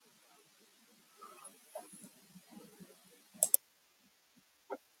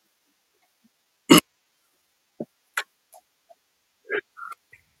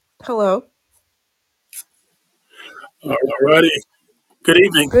Hello. All righty. Good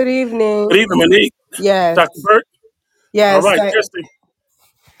evening. Good evening. Good evening, Monique. Yes. Dr. Burt. All Yes. right, testing.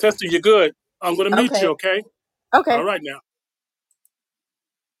 Testing, you're good. I'm going to mute you, Okay. okay? All Okay. right now.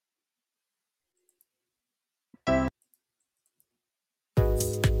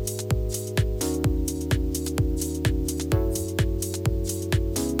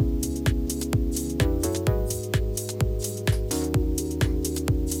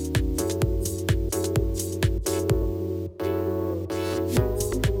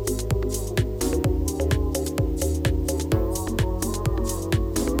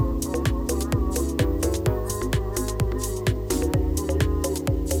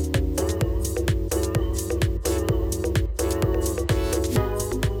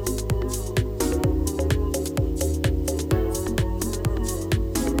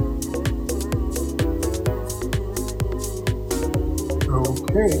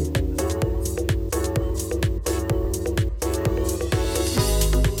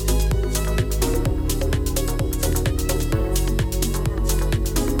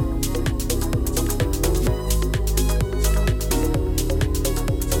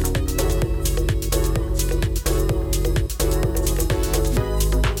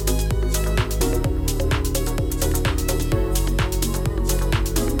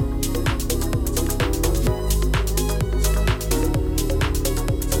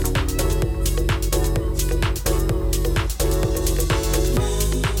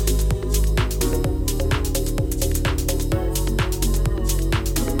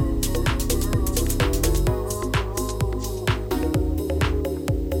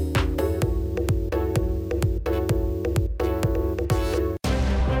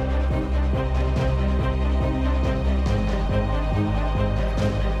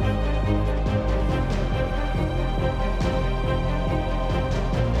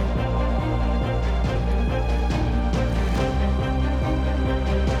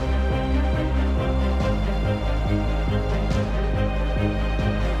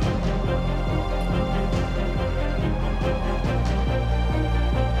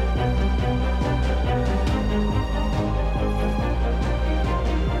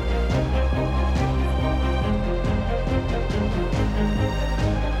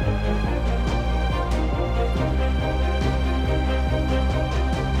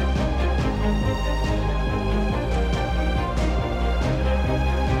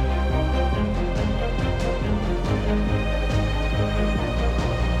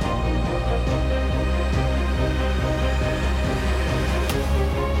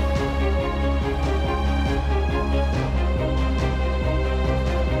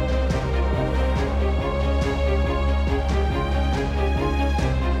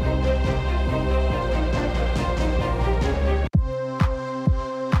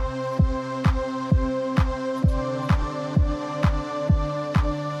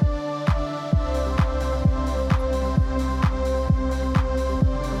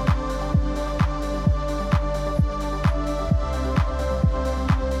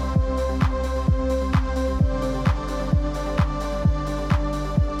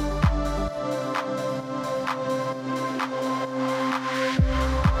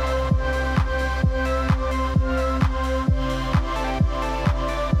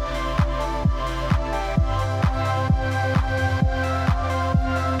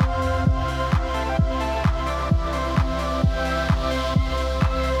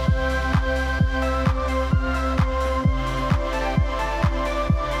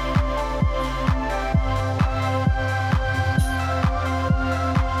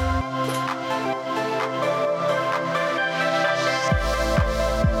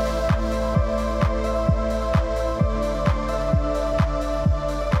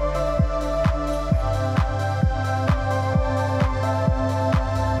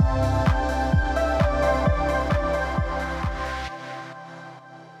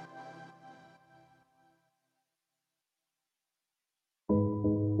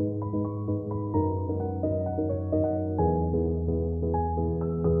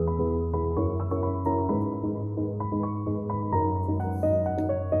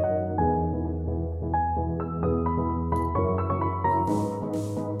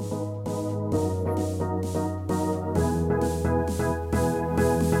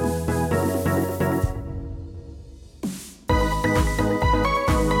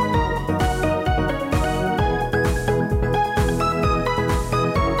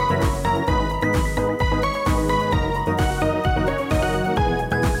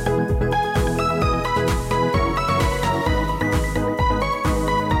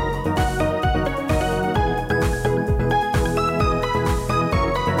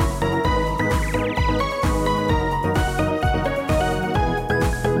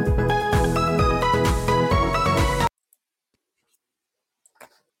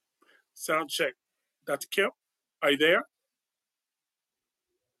 Sound check. Dr. Kemp, are you there?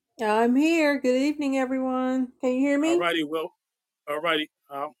 I'm here. Good evening, everyone. Can you hear me? All righty, well, all righty.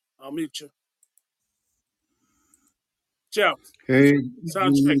 I'll mute you. Jeff, Hey,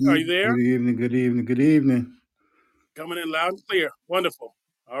 sound check. Are you there? good evening, good evening, good evening. Coming in loud and clear. Wonderful.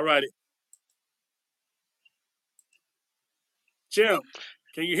 All righty. Jim,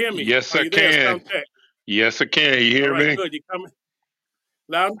 can you hear me? Yes, Are I you there? can. Sound check. Yes, I can. You All hear right, me? good. You coming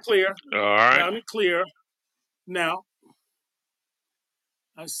loud and clear. All right. Loud and clear. Now,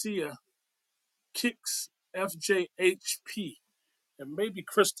 I see a Kicks FJHP. And maybe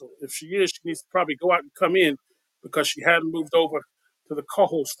Christel. If she is, she needs to probably go out and come in because she hadn't moved over to the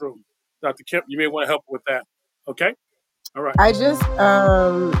co-host room. Dr. Kemp, you may want to help with that. Okay? All right. I just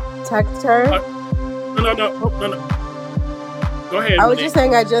text her. No. Go ahead. I was Monique. just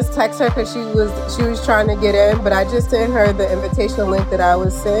saying I just text her because she was trying to get in, but I just sent her the invitation link that I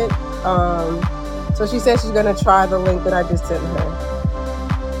was sent. So she said she's gonna try the link that I just sent her.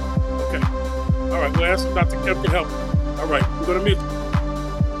 Okay. All right. We'll ask if Dr. Kemp can help. All right. We're gonna meet.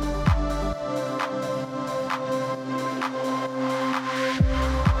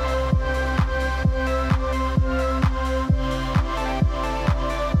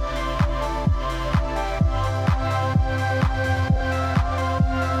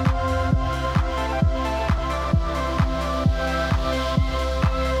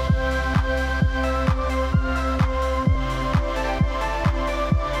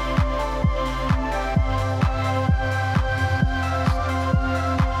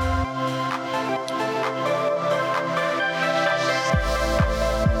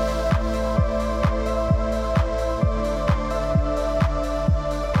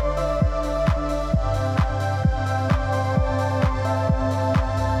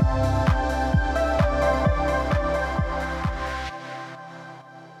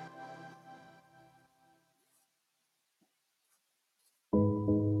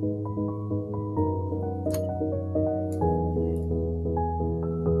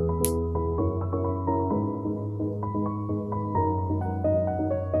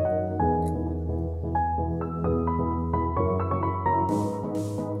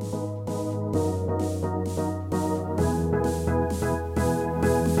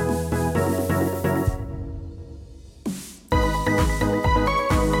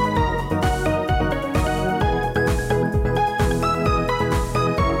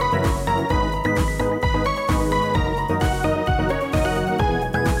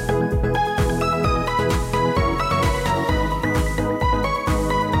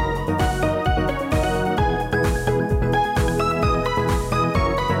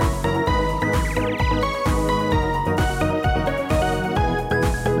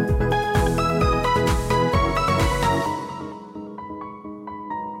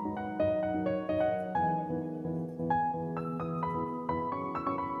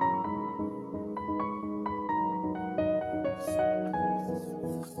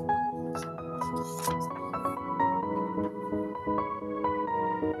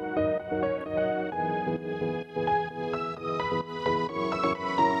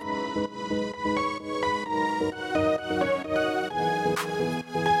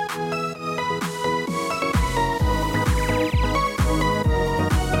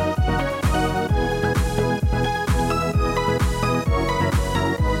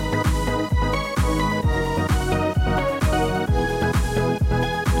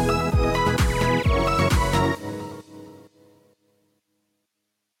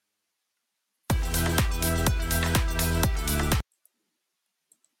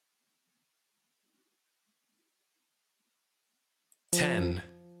 Ten,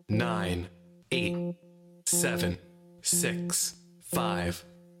 9, 8, 7, 6, 5,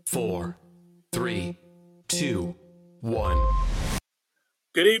 4, 3, 2, 1.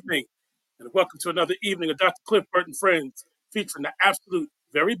 Good evening, and welcome to another evening of Dr. Cliff Burt and Friends, featuring the absolute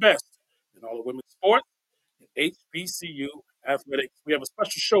very best in all of women's sports and HBCU athletics. We have a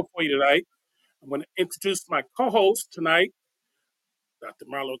special show for you tonight. I'm going to introduce my co-host tonight, Dr.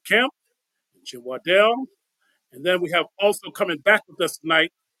 Marlo Kemp and Jim Waddell. And then we have also coming back with us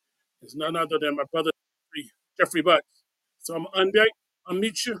tonight is none other than my brother, Jeffrey Butts. So I'm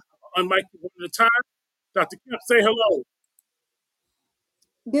unmute you, unmic you one at a time. Dr. Kemp, say hello.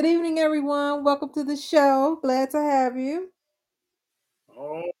 Good evening, everyone. Welcome to the show. Glad to have you.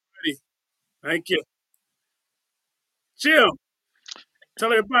 Alrighty. Thank you. Jim,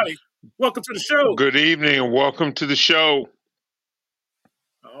 tell everybody, welcome to the show. Good evening and welcome to the show.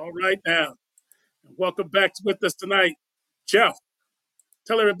 All right now. And welcome back with us tonight, Jeff.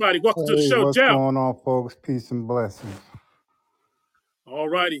 Tell everybody, welcome to the Hey, show, what's Jeff. going on, folks? Peace and blessings. All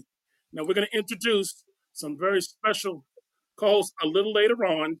righty. Now we're going to introduce some very special calls a little later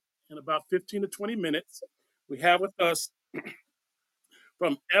on in about 15 to 20 minutes. We have with us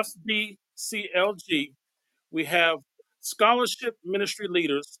from FBCLG, we have scholarship ministry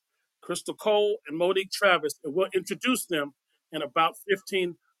leaders, Christel Cole and Monique Travis, and we'll introduce them in about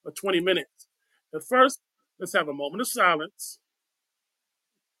 15 or 20 minutes. But first, let's have a moment of silence,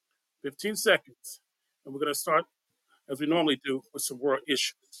 15 seconds, and we're going to start, as we normally do, with some world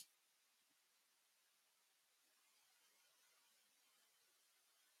issues.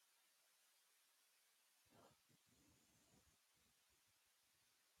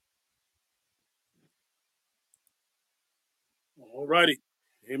 All righty.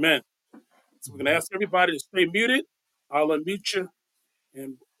 Amen. So we're going to ask everybody to stay muted. I'll unmute you,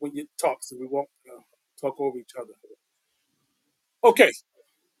 and when you talk, so we won't talk over each other. Okay,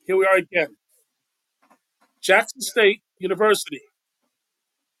 here we are again. Jackson State University,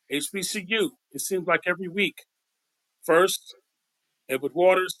 HBCU. It seems like every week. First, Edward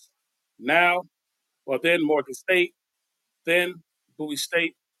Waters, now, or then Morgan State, then Bowie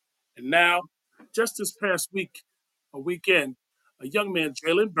State, and now, just this past week, a weekend, a young man,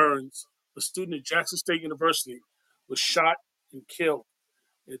 Jalen Burns, a student at Jackson State University, was shot and killed.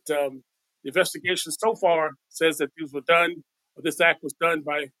 The investigation so far says that this act was done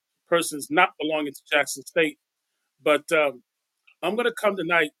by persons not belonging to Jackson State. But I'm going to come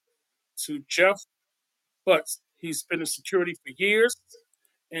tonight to Jeff Butts. He's been in security for years.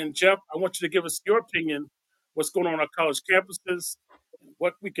 And Jeff, I want you to give us your opinion, what's going on our college campuses, and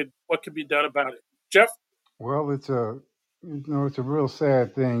what can be done about it. Jeff? Well, it's a real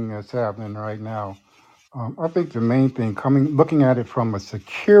sad thing that's happening right now. I think the main thing, looking at it from a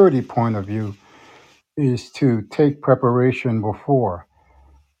security point of view, is to take preparation before.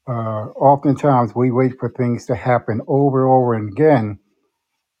 Oftentimes, we wait for things to happen over and over again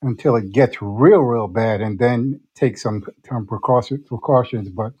until it gets real bad, and then take some precautions.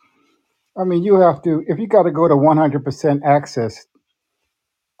 But I mean, you have to, if you got to go to 100% access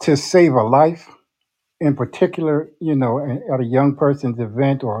to save a life, in particular, at a young person's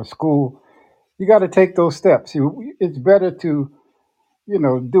event or a school, you got to take those steps. It's better to,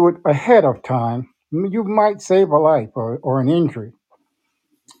 do it ahead of time. You might save a life or an injury,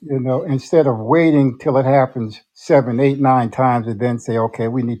 instead of waiting till it happens 7, 8, 9 times and then say, okay,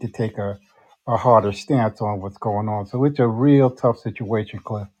 we need to take a harder stance on what's going on. So it's a real tough situation,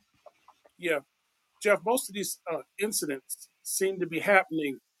 Cliff. Yeah. Jeff, most of these incidents seem to be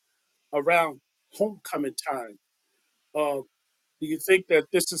happening around homecoming time. Uh, do you think that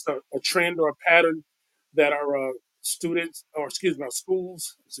this is a trend or a pattern that our our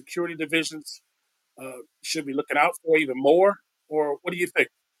schools, security divisions should be looking out for even more? Or what do you think?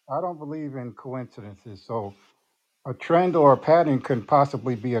 I don't believe in coincidences. So a trend or a pattern can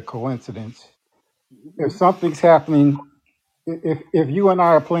possibly be a coincidence. Mhm. If something's happening, if you and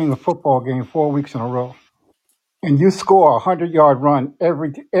I are playing a football game 4 weeks in a row, and you score a 100-yard run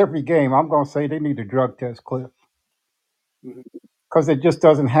every game, I'm going to say they need a drug test, Cliff, Mhm. because it just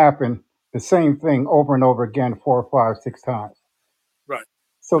doesn't happen the same thing over and over again 4, 5, 6 times. Right.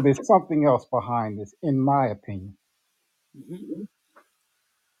 So there's something else behind this, in my opinion. Mhm.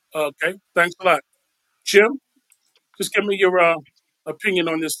 Okay. Thanks a lot. Jim, just give me your opinion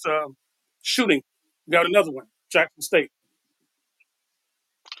on this shooting. We got another one, Jackson State.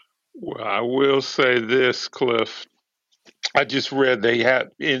 Well, I will say this, Cliff. I just read they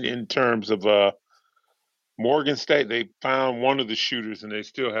had in terms of Morgan State, they found one of the shooters and they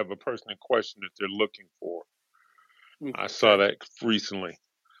still have a person in question that they're looking for. I saw Okay. that recently.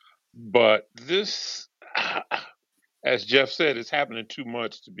 But this, as Jeff said, it's happening too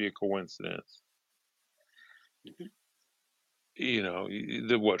much to be a coincidence. Mhm.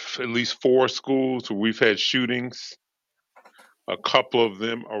 At least 4 schools where we've had shootings, a couple of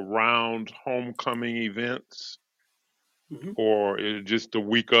them around homecoming events Mhm. or just the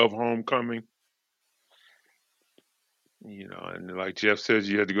week of homecoming. And like Jeff says,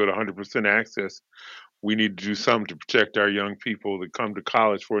 you had to go to 100% access. We need to do something to protect our young people that come to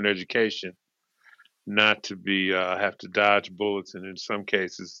college for an education, not to be have to dodge bullets and in some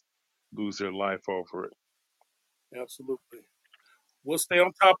cases lose their life over it. Absolutely. We'll stay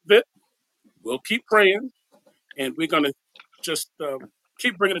on top of it. We'll keep praying, and we're going to just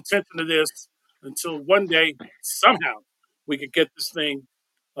keep bringing attention to this until one day, somehow, we can get this thing,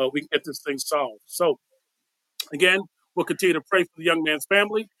 solved. So again, we'll continue to pray for the young man's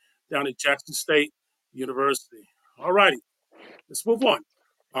family down at Jackson State University. All righty, let's move on.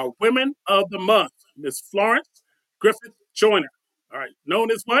 Our Women of the Month, Miss Florence Griffith Joyner. All right,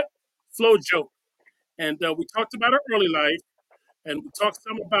 known as what? FloJo. And we talked about her early life. And we talked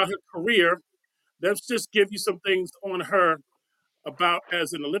some about her career. Let's just give you some things on her about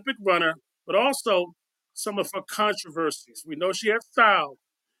as an Olympic runner, but also some of her controversies. We know she had style.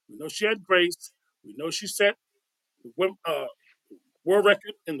 We know she had grace. We know she set the world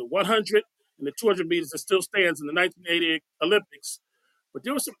record in the 100 and the 200 meters that still stands in the 1988 Olympics. But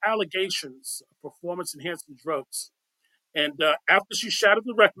there were some allegations of performance enhancing drugs. And after she shattered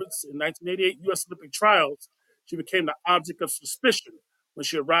the records in 1988 U.S. Olympic trials, she became the object of suspicion when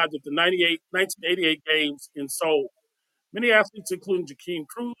she arrived at the 1988 Games in Seoul. Many athletes, including Jakeem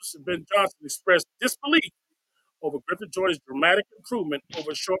Cruz and Ben Johnson, expressed disbelief over Griffith Joyner's dramatic improvement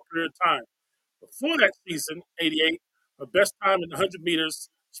over a short period of time. Before that season, 88, her best time in the 100 meters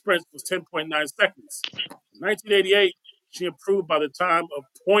sprint was 10.9 seconds. In 1988, she improved by the time of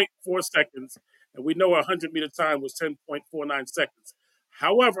zero point 0.4 seconds, and we know her 100-meter time was 10.49 seconds.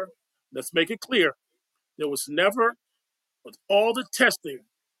 However, let's make it clear, there was never, with all the testing,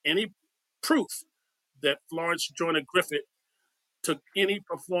 any proof that Florence Joyner Griffith took any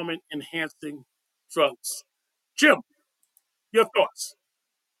performance enhancing drugs. Jim, your thoughts?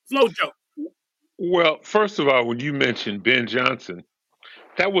 Flojo. Well, first of all, when you mentioned Ben Johnson,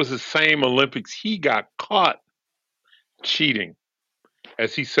 that was the same Olympics he got caught cheating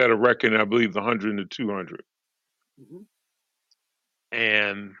as he set a record in, I believe, the 100 and the 200. Mhm.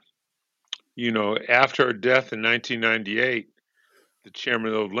 And, after her death in 1998, the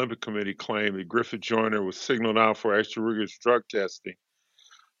chairman of the Olympic Committee claimed that Griffith Joyner was signaled out for extra rigorous drug testing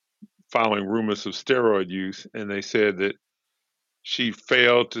following rumors of steroid use. And they said that they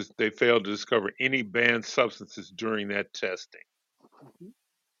failed to discover any banned substances during that testing. Mhm.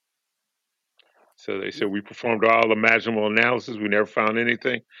 So they Yeah. said, we performed all imaginable analysis. We never found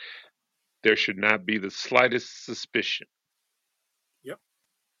anything. There should not be the slightest suspicion. Yep.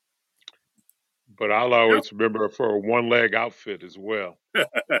 But I'll Yep. always remember her for a one-leg outfit as well.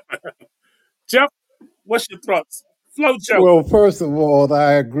 Jeff, what's your thoughts? Flojo. Well, first of all,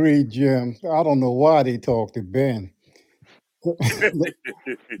 I agree, Jim. I don't know why they talked to Ben.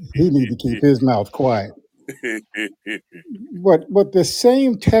 He need to keep his mouth quiet. But the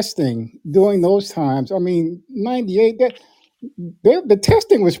same testing during those times. I mean, '98. The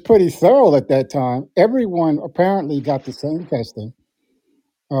testing was pretty thorough at that time. Everyone apparently got the same testing.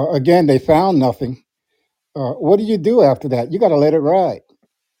 Again, they found nothing. What do you do after that? You got to let it ride.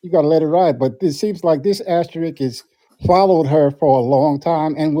 You got to let it ride. But it seems like this asterisk has followed her for a long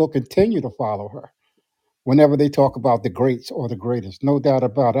time and will continue to follow her whenever they talk about the greats or the greatest. No doubt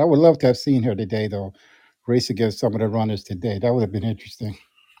about it. I would love to have seen her today, though, race against some of the runners today. That would have been interesting.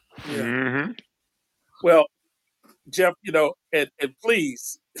 Yeah. Mm-hmm. Well, Jeff, and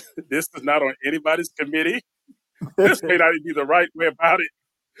please, this is not on anybody's committee. This may not even be the right way about it.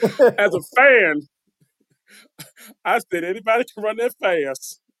 As a fan, I said anybody can run that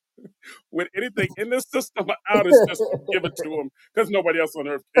fast with anything in this system or out is just give it to them because nobody else on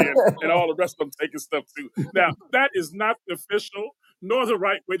earth can, and all the rest of them taking stuff too. Now, that is not the official nor the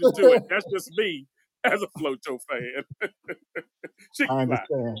right way to do it. That's just me as a Flojo fan. I Chicken fly.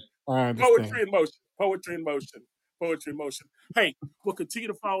 understand. I understand. Poetry in motion. Poetry in motion. Poetry in motion. Hey, we'll continue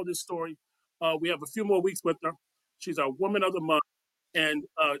to follow this story. We have a few more weeks with her. She's our Woman of the Month and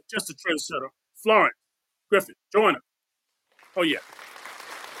just a trendsetter. Florence Griffith Joyner. Oh, yeah.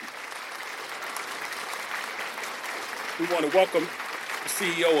 We want to welcome the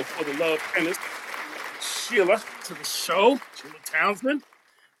CEO of For the Love Tennis, Sheila, to the show, Sheila Townsend.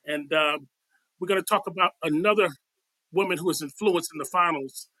 And we're going to talk about another woman who is influenced in the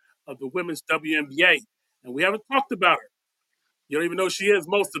finals of the women's WNBA. And we haven't talked about her. You don't even know who she is,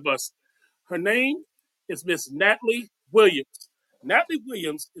 most of us. Her name is Miss Natalie Williams. Natalie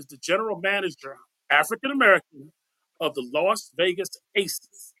Williams is the general manager, African American, of the Las Vegas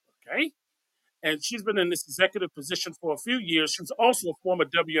Aces. Okay? And she's been in this executive position for a few years. She was also a former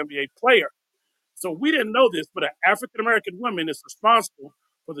WNBA player. So we didn't know this, but an African American woman is responsible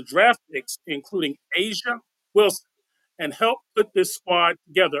for the draft picks, including Asia Wilson, and helped put this squad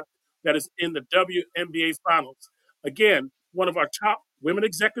together that is in the WNBA finals. Again, one of our top women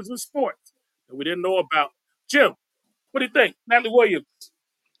executives in sports that we didn't know about. Jim, what do you think? Natalie Williams.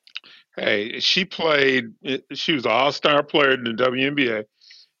 Hey, she was an all-star player in the WNBA,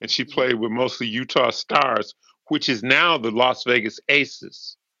 and she Mhm. played with mostly Utah Stars, which is now the Las Vegas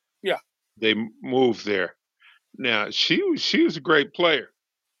Aces. Yeah. They moved there. Now, she was a great player.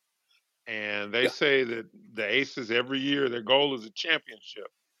 And they Yeah. say that the Aces every year, their goal is a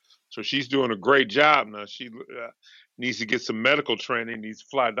championship. So she's doing a great job now. She needs to get some medical training. Needs to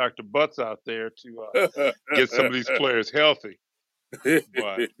fly Dr. Butts out there to get some of these players healthy.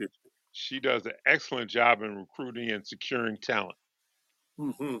 But she does an excellent job in recruiting and securing talent.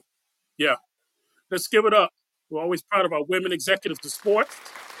 Mm-hmm. Yeah. Let's give it up. We're always proud of our women executives of sports.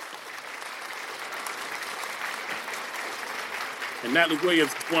 And Natalie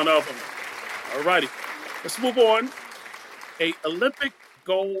Williams is one of them. All righty. Let's move on. A Olympic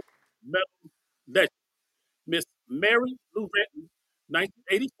gold medal legend, Miss Mary Lou Retton,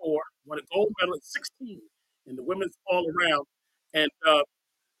 1984, won a gold medal at 16 in the women's all around. And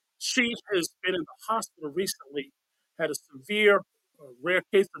she has been in the hospital recently, had a severe, rare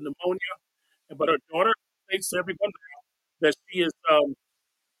case of pneumonia. But her daughter thanks everyone that she is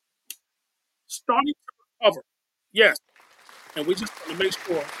starting to recover. Yes. And we just want to make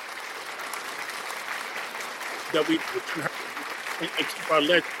sure that we mention her and keep our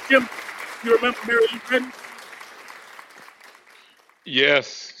legend. Jim, you remember Mary Lou Retton?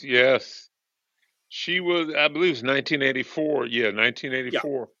 Yes, yes. She was, I believe, it's 1984. Yeah, Yeah.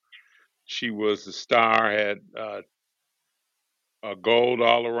 1984. She was the star. Had a gold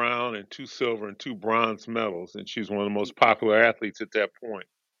all around and two silver and two bronze medals, and she was one of the most popular athletes at that point.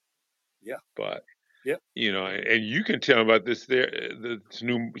 Yeah. But Yeah. and you can tell about this.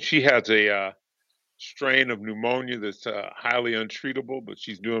 She has a strain of pneumonia that's highly untreatable, but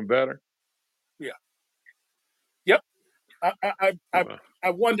she's doing better. Yeah. Yep. I, I, I, I Uh, I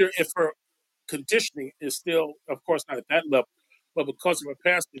wonder if her conditioning is still, of course, not at that level, but because of her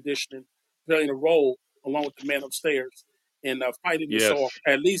past conditioning, playing a role along with the man upstairs in fighting this yes, off,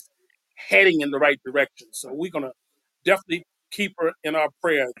 at least heading in the right direction. So we're going to definitely keep her in our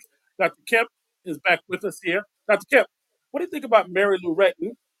prayers. Dr. Kemp is back with us here. Dr. Kemp, what do you think about Mary Lou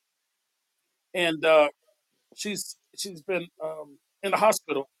Retton? And she's been in the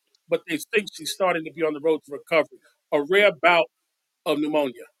hospital, but they think she's starting to be on the road to recovery. A rare bout of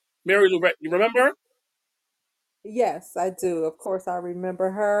pneumonia. Mary Lou Retton, you remember her? Yes, I do. Of course, I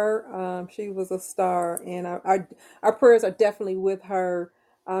remember her. She was a star, and our prayers are definitely with her.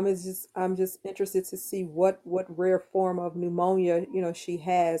 It's just I'm just interested to see what rare form of pneumonia she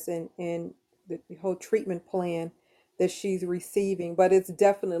has, and the whole treatment plan that she's receiving. But it's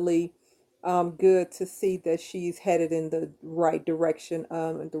definitely good to see that she's headed in the right direction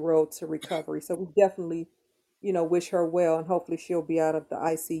in the road to recovery. So we definitely wish her well, and hopefully she'll be out of the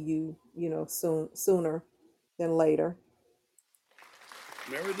ICU sooner than later.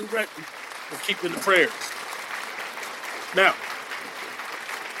 Mary Lou Retton will keep in the prayers. Now,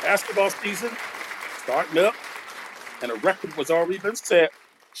 basketball season starting up, and a record was already been set.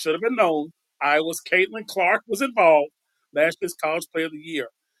 Should have been known. Iowa's Caitlin Clark was involved. Last year's College Player of the Year.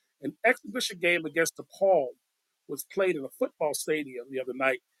 An exhibition game against DePaul was played in a football stadium the other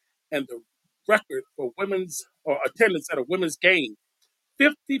night, and the record for women's or attendance at a women's game,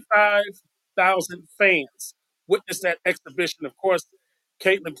 55,000 fans witnessed that exhibition. Of course,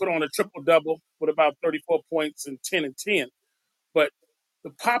 Caitlin put on a triple double with about 34 points and 10 and 10. But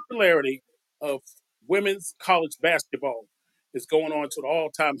the popularity of women's college basketball is going on to an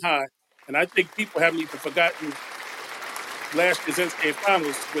all-time high, and I think people haven't even forgotten last year's NCAA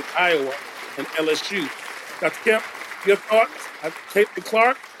finals with Iowa and LSU. Dr. Kemp, your thoughts? Caitlin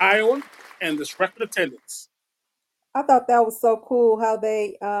Clark, Iowa, and this record attendance. I thought that was so cool how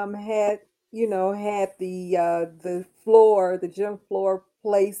they had had the floor, the gym floor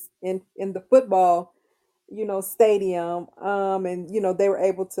placed in the football stadium, and they were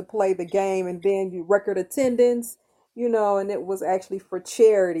able to play the game, and then you record attendance, and it was actually for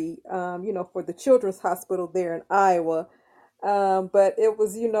charity, for the children's hospital there in Iowa. But it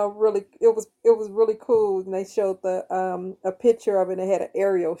was really it was really cool, and they showed the a picture of it, and it had an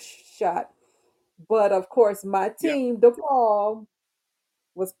aerial shot. But of course, my Yeah, team, DePaul,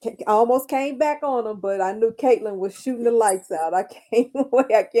 almost came back on them, but I knew Caitlin was shooting the lights out. I can't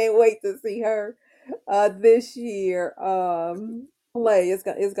wait. I can't wait to see her this year play.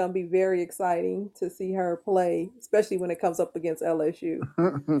 It's gonna be very exciting to see her play, especially when it comes up against LSU.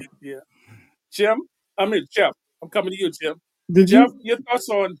 yeah. Jim, Jeff. I'm coming to you, Jim. did Jeff, you your thoughts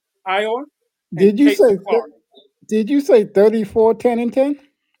on Iowa and did you Caitlin say Clark? did you say 34, 10, and 10?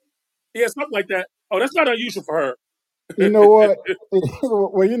 Yeah, something like that. Oh, that's not unusual for her. You know what?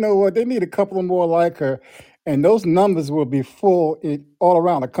 Well, you know what? They need a couple of more like her, and those numbers will be full all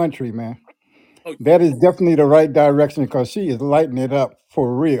around the country, man. Oh, That is definitely the right direction because she is lighting it up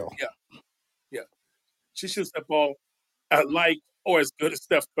for real. yeah, yeah. She shoots that ball like or as good as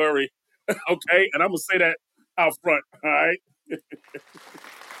Steph Curry. Okay, and I'm gonna say that out front. All right,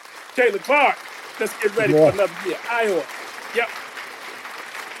 Caitlin Clark. Let's get ready for Yeah. another year. Iowa. Yep.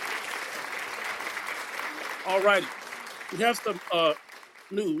 All righty. We have some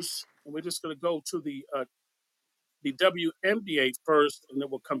news, and we're just gonna go to the WNBA first, and then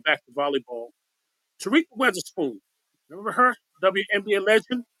we'll come back to volleyball. Teresa Weatherspoon. Remember her? WNBA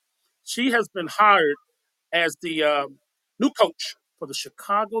legend. She has been hired as the new coach for the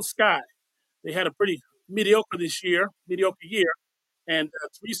Chicago Sky. They had a pretty mediocre year, and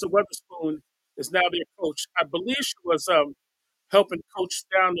Teresa Weatherspoon is now their coach. I believe she was helping coach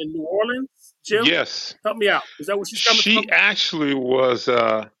down in New Orleans. Jim, Yes, help me out. Is that where she's coming she from? actually was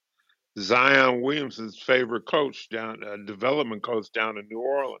Zion Williamson's favorite coach down, development coach down in New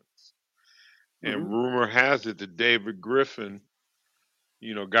Orleans. And Hmm. rumor has it that David Griffin,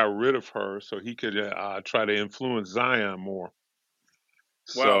 got rid of her so he could try to influence Zion more.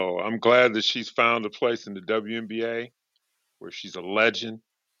 Wow. So I'm glad that she's found a place in the WNBA where she's a legend,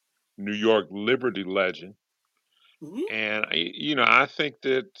 New York Liberty legend. Hmm. And I think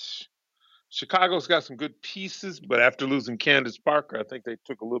that Chicago's got some good pieces, but after losing Candace Parker, I think they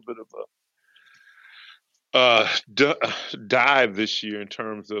took a little bit of a dive this year in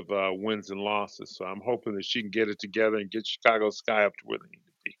terms of wins and losses. So I'm hoping that she can get it together and get Chicago Sky up to where they need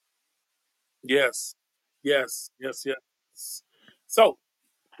to be. Yes, yes, yes, yes. So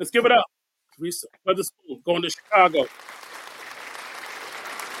let's give it up. Teresa Weatherspoon going to Chicago.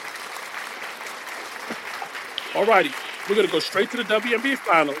 All righty. We're going to go straight to the WNBA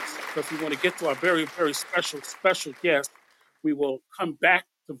finals because we want to get to our very, very special guest. We will come back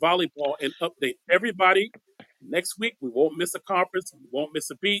to volleyball and update everybody. Next week, we won't miss a conference. We won't miss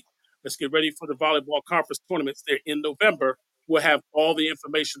a beat. Let's get ready for the volleyball conference tournaments there in November. We'll have all the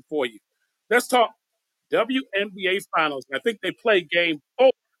information for you. Let's talk WNBA finals. I think they play game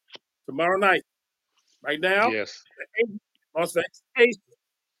 4 tomorrow night. Right now, Yes. the Las Vegas Aces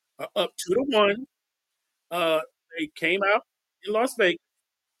are up 2-1. Uh, they came out in Las Vegas,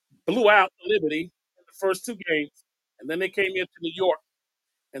 blew out Liberty in the first 2 games, and then they came into New York.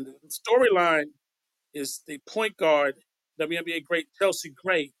 And the storyline is the point guard, WNBA great Chelsea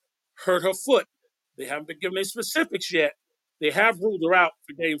Gray, hurt her foot. They haven't been given any specifics yet. They have ruled her out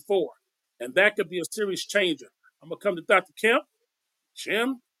for game 4, and that could be a series changer. I'm going to come to Dr. Kemp,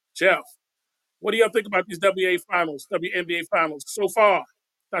 Jim, Jeff. What do y'all think about these WNBA finals so far?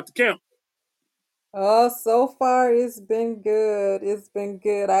 Dr. Kemp. Oh, so far it's been good. It's been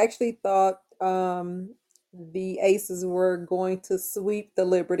good. I actually thought the Aces were going to sweep the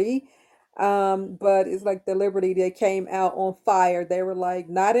Liberty. But it's like the Liberty, they came out on fire. They were like,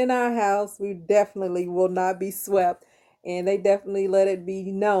 not in our house. We definitely will not be swept. And they definitely let it be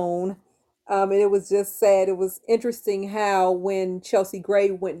known. And it was just sad. It was interesting how when Chelsea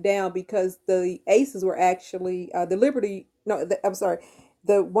Gray went down, because the Aces were actually the Liberty, no, I'm sorry,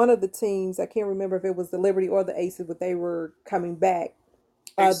 the one of the teams, I can't remember if it was the Liberty or the Aces, but they were coming back.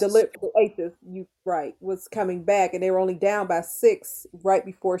 Aces. The Aces, you right, was coming back, and they were only down by 6 right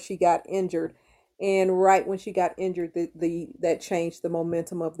before she got injured. And right when she got injured, the that changed the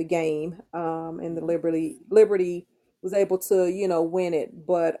momentum of the game. And the Liberty was able to, win it.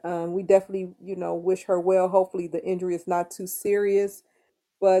 But we definitely, wish her well. Hopefully the injury is not too serious,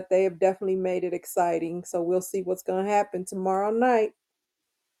 but they have definitely made it exciting. So we'll see what's going to happen tomorrow night.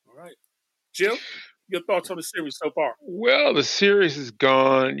 All right. Jim, your thoughts on the series so far? Well, the series is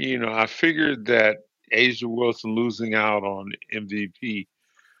gone. I figured that Asia Wilson losing out on MVP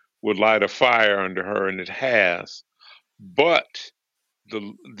would light a fire under her, and it has. But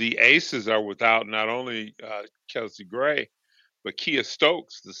the Aces are without not only Kelsey Gray, but Kia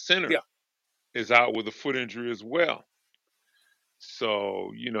Stokes, the center, Yeah. is out with a foot injury as well.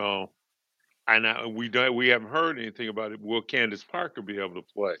 So we haven't heard anything about it. Will Candace Parker be able to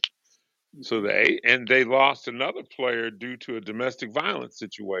play? So Mm-hmm. they lost another player due to a domestic violence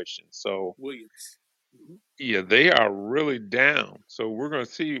situation. So Williams. Mm-hmm. yeah, they are really down. So we're going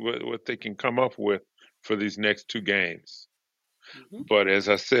to see what they can come up with for these next 2 games. Mm-hmm. But as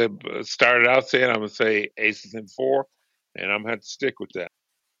I said, started out saying, I'm going to say Aces in 4, and I'm going to have to stick with that.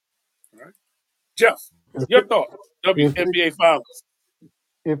 All right. Jeff, If your thoughts. if they, WNBA finals.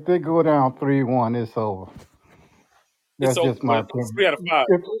 if they go down 3-1, it's over. It's That's over just my with. It's opinion. 3 out of 5.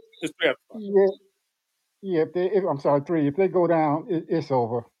 If It's 3 out of 5. yeah, yeah, I'm sorry, 3. If they go down, it's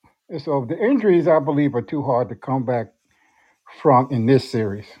over. It's over. The injuries, I believe, are too hard to come back from in this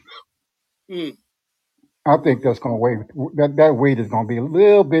series. Mm. I think that's going to weigh. That weight is going to be a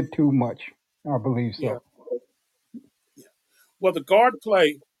little bit too much. I believe Yeah. so. Yeah. Well, the guard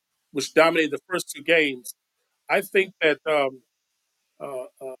play, which dominated the first 2 games, I think that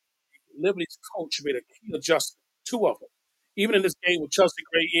Liberty's coach made a key adjustment. 2 of them. Even in this game with Chelsea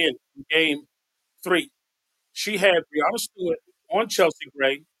Gray in game 3, she had Brianna Stewart on Chelsea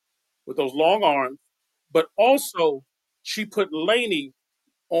Gray with those long arms, but also she put Laney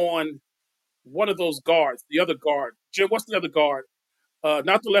on one of those guards, the other guard. Jim, what's the other guard?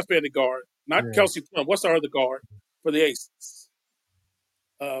 Not the left-handed guard, not Yeah, Kelsey Plum. What's our other guard for the Aces?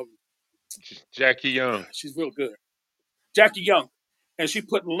 Um, Jackie Young. she's real good. Jackie Young. And she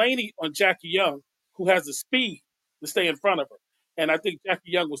put Laney on Jackie Young, who has the speed to stay in front of her. And I think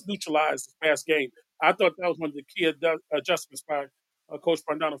Jackie Young was neutralized this past game. I thought that was one of the key adjustments by Coach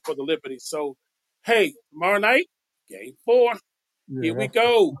Brandano for the Liberty. So, hey, tomorrow night, game 4. Yeah, Here we that's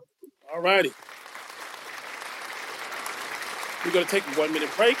go. All righty. We're going to take a 1-minute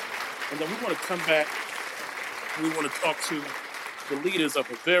break, and then we want to come back. We want to talk to the leaders of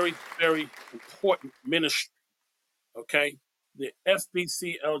a very, very important ministry. Okay, the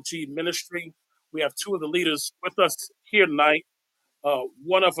FBCLG ministry. We have two of the leaders with us here tonight.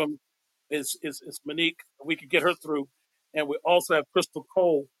 One of them is Monique. We could get her through, and we also have Christel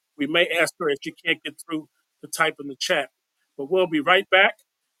Cole. We may ask her if she can't get through to type in the chat, but we'll be right back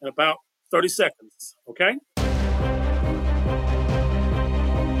in about 30 seconds. Okay.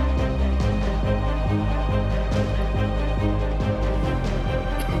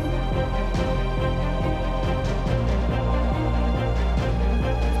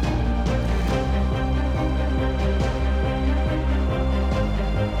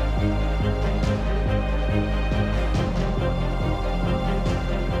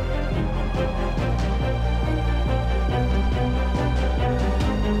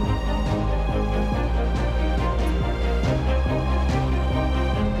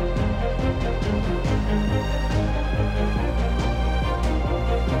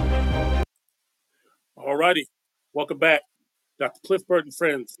 All righty. Welcome back. Dr. Cliff Burt and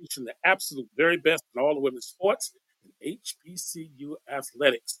friends, teaching the absolute very best in all the women's sports and HBCU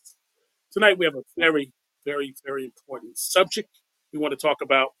athletics. Tonight we have a very, very, very important subject we want to talk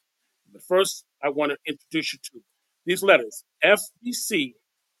about. But first, I want to introduce you to these letters FBCLG.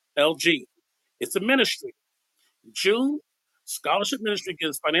 It's a ministry. In June, Scholarship Ministry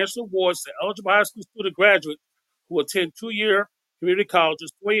gives financial awards to eligible high school student graduates who attend 2-year community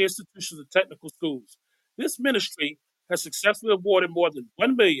colleges, 4-year institutions, and technical schools. This ministry has successfully awarded more than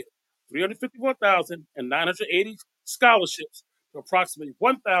 1,354,980 scholarships to approximately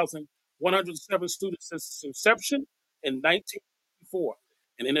 1,107 students since its inception in 1954.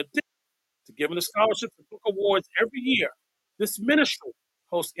 And in addition to giving the scholarships and book awards every year, this ministry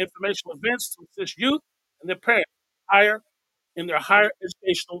hosts informational events to assist youth and their parents higher in their higher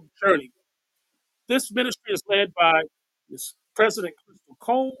educational journey. This ministry is led by Ms. President Christel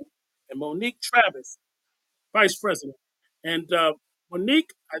Cole and Monique Travis, Vice President. And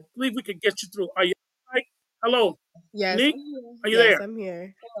Monique, I believe we can get you through. Are you all right? Hello, Yes, Monique. I'm here. Are you Yes, there? I'm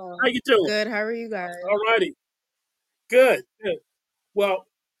here. How Hello. you doing? Good. How are you guys? All righty. Good. Good. Well,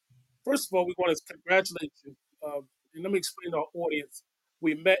 first of all, we want to congratulate you. And let me explain to our audience.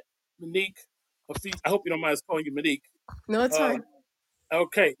 We met Monique. I hope you don't mind us calling you Monique. No, it's Uh, fine.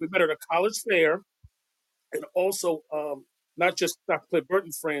 okay, we met at a college fair, and also not just Dr. Clay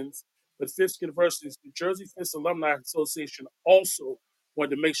Burton friends, but Fisk University's New Jersey Fisk Alumni Association also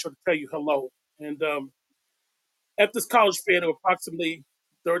wanted to make sure to tell you hello. And at this college fair, there were approximately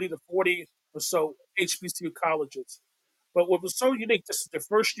 30 to 40 or so HBCU colleges. But what was so unique, this is the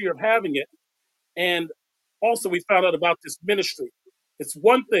first year of having it, and also we found out about this ministry. It's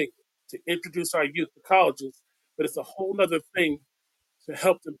one thing to introduce our youth to colleges, but it's a whole other thing to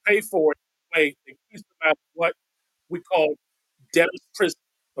help them pay for it in a way that keeps them out of what we call debtor's prison,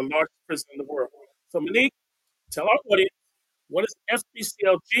 the largest prison in the world. So, Monique, tell our audience what does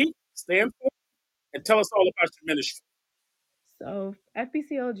FBCLG stand for, and tell us all about your ministry. So,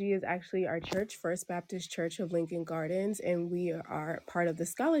 FBCLG is actually our church, First Baptist Church of Lincoln Gardens, and we are part of the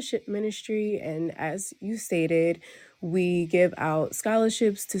scholarship ministry. And as you stated, we give out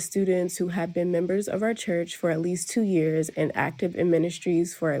scholarships to students who have been members of our church for at least 2 years and active in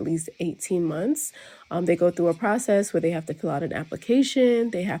ministries for at least 18 months. They go through a process where they have to fill out an application,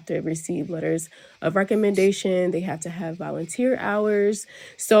 they have to receive letters of recommendation, they have to have volunteer hours.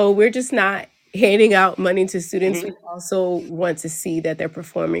 So, we're just not handing out money to students. Hmm. We also want to see that they're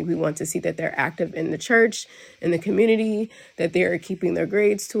performing. We want to see that they're active in the church, in the community, that they're keeping their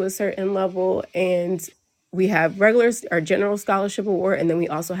grades to a certain level. And we have our general scholarship award, and then we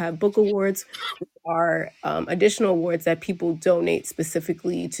also have book awards, are additional awards that people donate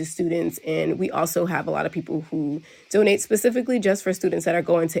specifically to students. And we also have a lot of people who donate specifically just for students that are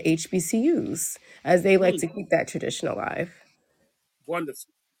going to HBCUs, as they like Mm, to keep that tradition alive.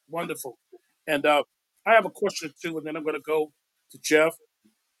 wonderful, wonderful. And I have a question or two, and then I'm going to go to Jeff,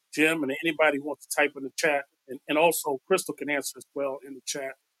 Jim, and anybody who wants to type in the chat, and also Crystal can answer as well in the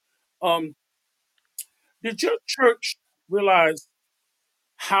chat. Um, did your church realize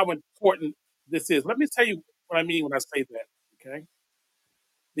how important this is? Let me tell you what I mean when I say that. Okay,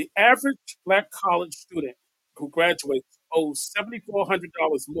 the average black college student who graduates owes $7,400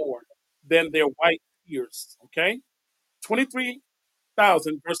 more than their white peers. Okay, 23,000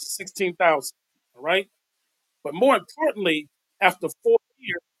 versus 16,000. All right, but more importantly, after 4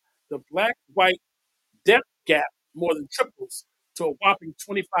 years, the black-white debt gap more than triples to a whopping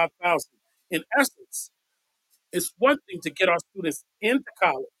 25,000. In essence, it's one thing to get our students into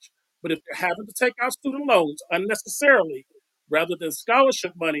college, but if they're having to take out student loans unnecessarily rather than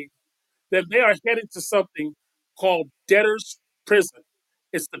scholarship money, then they are heading to something called debtor's prison.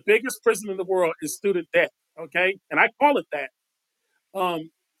 It's the biggest prison in the world is student debt. Okay, and I call it that. Um,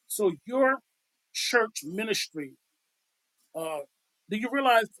 so your church ministry, uh, do you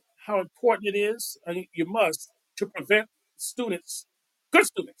realize how important it is? I mean, you must to prevent students, good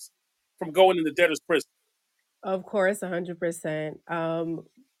students, from going into debtor's prison. Of course, 100%.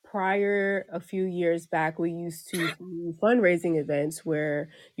 Prior, a few years back, we used to do fundraising events where,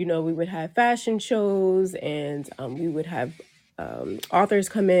 we would have fashion shows and we would have authors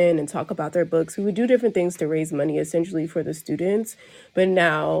come in and talk about their books. We would do different things to raise money essentially for the students. But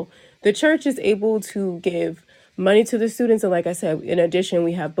now the church is able to give money to the students. And like I said, in addition,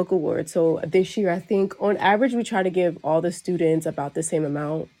 we have book awards. So this year, I think on average, we try to give all the students about the same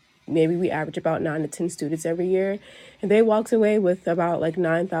amount. Maybe we average about 9 to 10 students every year, and they walked away with about like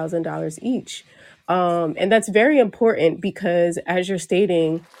 $9,000 each. And that's very important because, as you're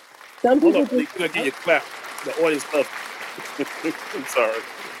stating, some Hold on, people just Monique. We're gonna give you a clap. The audience loves you. I'm sorry.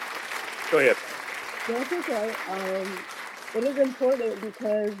 Go ahead. That's okay. It is important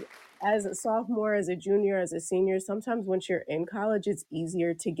because as a sophomore, as a junior, as a senior, sometimes once you're in college, it's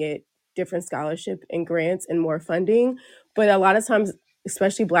easier to get different scholarship and grants and more funding. But a lot of times,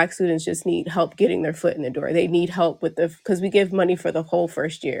 especially Black students, just need help getting their foot in the door. They need help with because we give money for the whole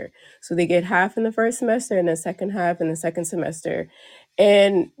first year. So they get half in the first semester and the second half in the second semester.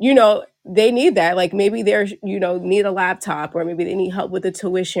 And, they need that. Like maybe they're, need a laptop, or maybe they need help with the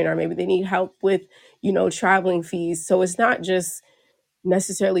tuition, or maybe they need help with traveling fees. So it's not just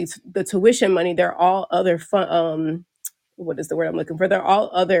necessarily the tuition money. They're all other fun. What is the word I'm looking for? They're all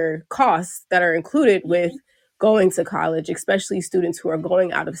other costs that are included with Hmm. going to college, especially students who are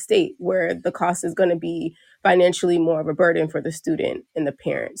going out of state, where the cost is going to be financially more of a burden for the student and the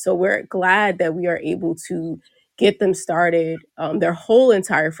parent. So we're glad that we are able to get them started their whole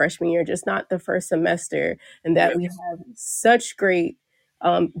entire freshman year, just not the first semester, and that we Yes. have such great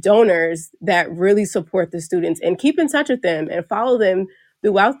donors that really support the students and keep in touch with them and follow them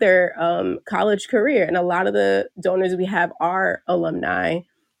throughout their college career. And a lot of the donors we have are alumni,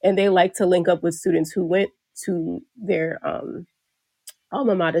 and they like to link up with students who went to their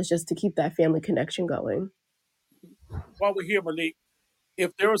alma maters just to keep that family connection going. While we're here, Monique,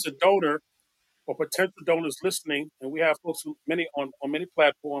 if there is a donor or potential donors listening, and we have folks who many on many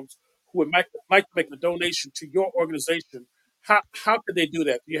platforms who would like to make a donation to your organization, how could they do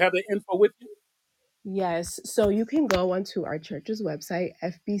that? Do you have the info with you? Yes. So you can go onto our church's website,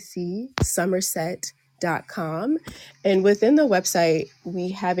 FBCSomerset.com. And within the website, we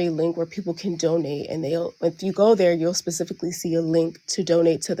have a link where people can donate. And if you go there, you'll specifically see a link to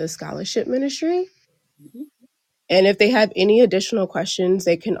donate to the scholarship ministry. Hmm. And if they have any additional questions,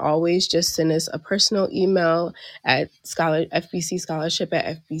 they can always just send us a personal email at FBC Scholarship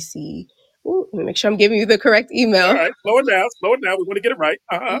at FBC. Ooh, let me make sure I'm giving you the correct All email. right, slow it down, slow it down. We want to get it right.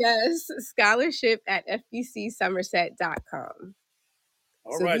 Yes, scholarship at FBCSomerset.com.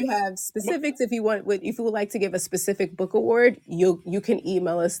 All So if righty. you have specifics, if you would like to give a specific book award, you can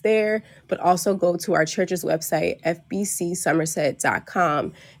email us there, but also go to our church's website,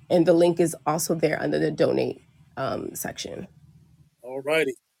 FBCSomerset.com, and the link is also there under the donate section. All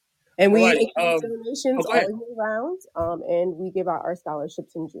righty. And All we righty. accept Oh, donations go all ahead. year round, and we give out our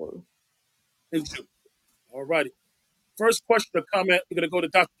scholarships in June. In June. All righty. First question or comment, we're going to go to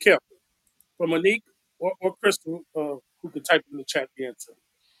Dr. Kim. For Monique or Crystal, who can type in the chat the answer.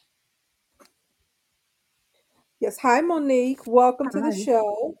 Yes, hi Monique. Welcome to the Hi.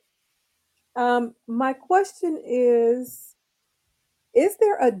 show. My question is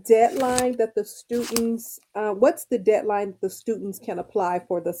there a deadline that the students, what's the deadline the students can apply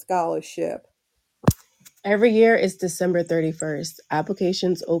for the scholarship? Every year is December 31st.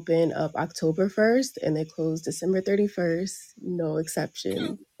 Applications open up October 1st and they close December 31st. No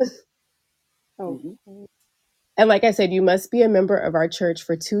exception. Oh, Hmm. And like I said, you must be a member of our church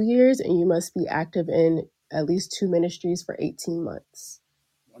for 2 years and you must be active in at least two ministries for 18 months.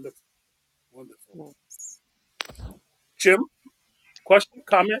 Wonderful. Wonderful. nice. Jim, question,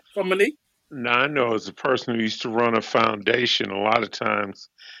 comment from Monique? Now, I know as a person who used to run a foundation, a lot of times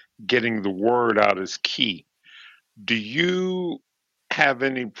getting the word out is key. Do you have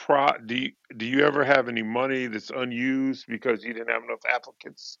any do you ever have any money that's unused because you didn't have enough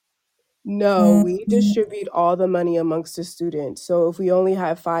applicants? No, we distribute all the money amongst the students. So if we only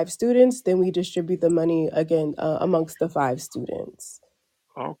have 5 students, then we distribute the money again amongst the 5 students.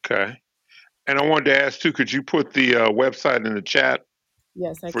 Okay. And I wanted to ask too, could you put the website in the chat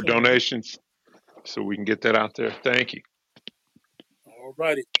Yes, I for can. donations so we can get that out there? Thank you. All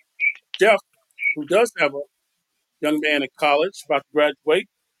righty. Jeff, who does have a young man in college about to graduate,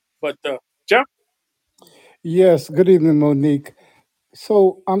 but Jeff, Yes, good evening, Monique.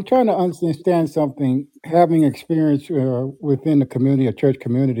 So I'm trying to understand something, having experience within the community, a church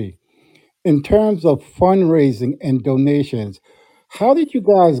community. In terms of fundraising and donations, how did you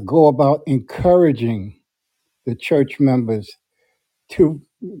guys go about encouraging the church members to,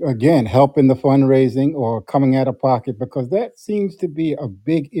 again, help in the fundraising or coming out of pocket? Because that seems to be a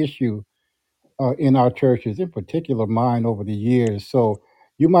big issue in our churches, in particular mine over the years. So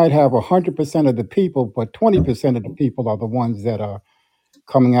you might have 100% of the people, but 20% of the people are the ones that are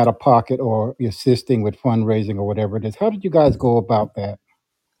coming out of pocket or assisting with fundraising or whatever it is. How did you guys go about that,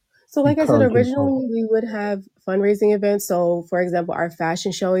 So, like I said, encouraging originally folks? we would have fundraising events. So, for example, our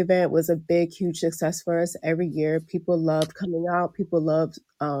fashion show event was a big, huge success for us every year. People loved coming out, people loved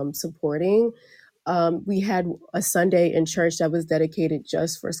supporting. We had a Sunday in church that was dedicated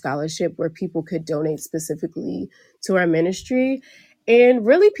just for scholarship where people could donate specifically to our ministry. And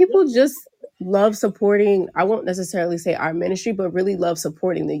really, people just love supporting. I won't necessarily say our ministry, but really love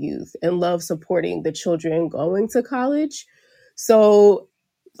supporting the youth and love supporting the children going to college. So,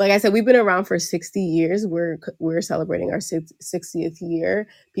 like I said, we've been around for 60 years. We're celebrating our 60th year.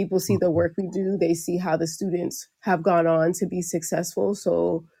 People see the work we do. They see how the students have gone on to be successful.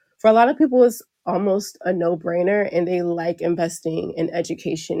 So for a lot of people, it's almost a no-brainer, and they like investing in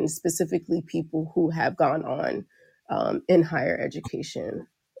education, specifically people who have gone on in higher education.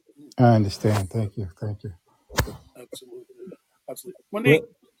 I understand. Thank you. Thank you. absolutely, absolutely. Monique,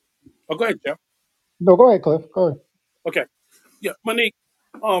 Well, oh, go ahead, Jeff. no, go ahead, Cliff. Go ahead. Okay, yeah, Monique.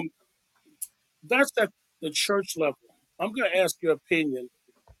 Um, that's at the church level. I'm going to ask your opinion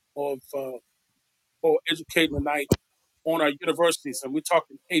of or educating tonight on our universities, and we're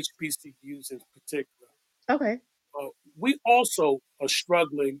talking HBCUs in particular. Okay. Uh, we also are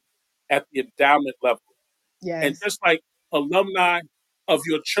struggling at the endowment level, and Yes. just like alumni of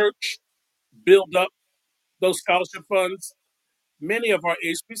your church build up those scholarship funds, many of our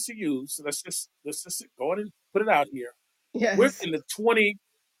HBCUs, let's just go ahead and put it out here. We're Yes. in the 20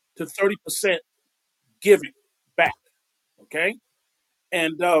 to 30% giving back. Okay,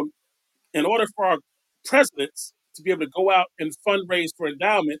 and in order for our presidents to be able to go out and fundraise for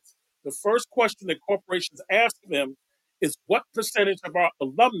endowments, the first question that corporations ask them is what percentage of our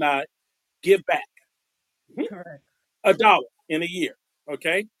alumni give back? Mhm. Correct. $1 in a year.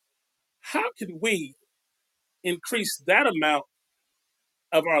 Okay, how can we increase that amount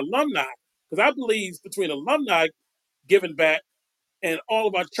of our alumni? Because I believe between alumni giving back and all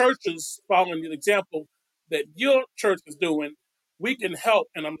of our churches following the example that your church is doing, we can help,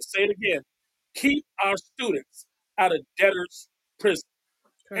 and I'm going to say it again, keep our students out of debtor's prison.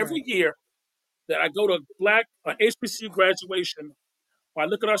 Every Correct. year that I go to Black HBCU graduation, or I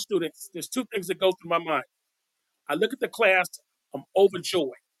look at our students, there's two things that go through my mind. I look at the class, I'm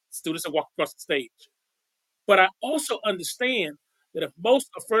overjoyed. Students that walk across the stage. But I also understand that if most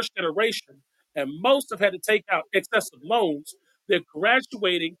are first generation and most have had to take out excessive loans, they're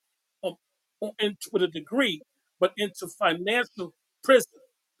graduating um, with a degree, but into financial prison,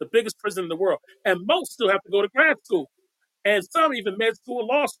 the biggest prison in the world. And most still have to go to grad school, and some even med school and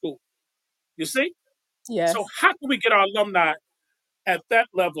law school. You see? So, Yes. how can we get our alumni at that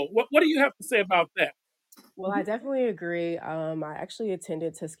level? What do you have to say about that? Well, I definitely agree. I actually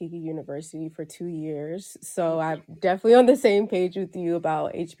attended Tuskegee University for 2 years, so I'm definitely on the same page with you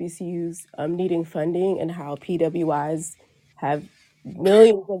about HBCUs needing funding and how PWIs have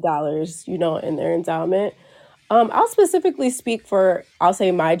millions of dollars, in their endowment. I'll specifically speak for, I'll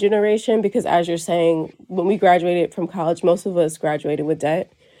say my generation, because as you're saying, when we graduated from college, most of us graduated with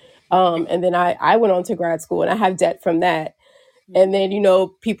debt. And then I went on to grad school and I have debt from that. And then,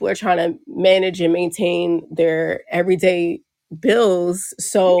 people are trying to manage and maintain their everyday bills.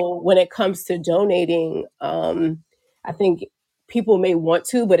 So when it comes to donating, I think people may want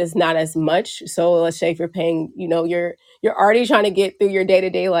to, but it's not as much. So let's say if you're paying, you're already trying to get through your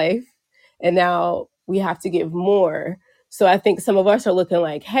day-to-day life, and now we have to give more. So I think some of us are looking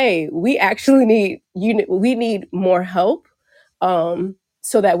like, hey, we actually we need more help.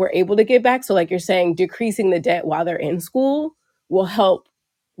 So that we're able to give back. So like you're saying, decreasing the debt while they're in school will help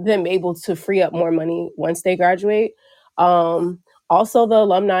them able to free up more money once they graduate. Also the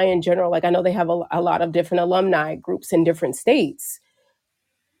alumni in general, like I know they have a lot of different alumni groups in different states.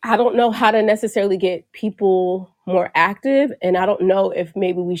 I don't know how to necessarily get people more active, and I don't know if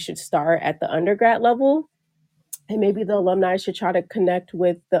maybe we should start at the undergrad level, and maybe the alumni should try to connect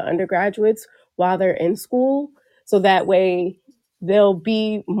with the undergraduates while they're in school, so that way they'll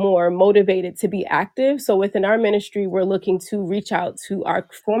be more motivated to be active. So within our ministry, we're looking to reach out to our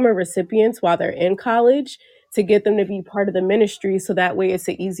former recipients while they're in college to get them to be part of the ministry, so that way it's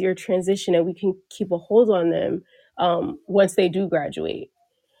an easier transition and we can keep a hold on them once they do graduate.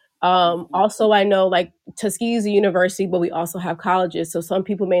 Mhm. Also, I know like Tuskegee is a university, but we also have colleges. So some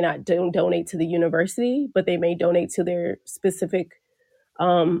people may not donate to the university, but they may donate to their specific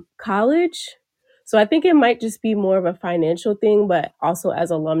college. So I think it might just be more of a financial thing, but also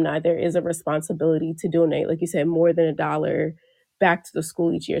as alumni, there is a responsibility to donate, like you said, more than $1 back to the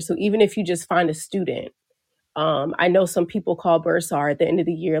school each year. So even if you just find a student, I know some people call Bursar at the end of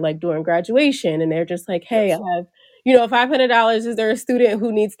the year, like during graduation, and they're just like, hey, I Yes. have, $500. Is there a student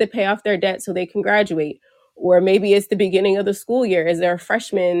who needs to pay off their debt so they can graduate? Or maybe it's the beginning of the school year. Is there a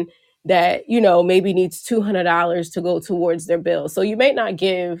freshman that, maybe needs $200 to go towards their bill? So you may not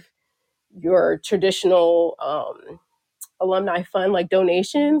give your traditional alumni fund like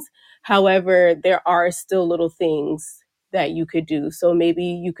donations. However, there are still little things that you could do. So maybe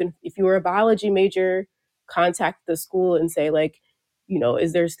you can, if you were a biology major, contact the school and say like,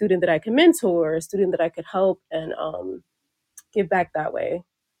 is there a student that I can mentor, or a student that I could help, and give back that way.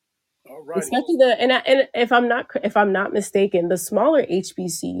 All righty. Especially and if I'm not mistaken, the smaller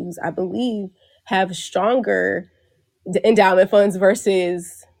HBCUs I believe have stronger endowment funds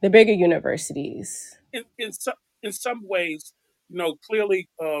versus the bigger universities. In some ways, clearly,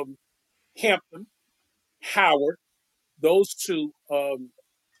 Hampton, Howard, those two are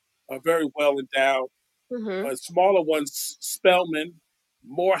very well endowed. Mm-hmm. Smaller ones, Spelman,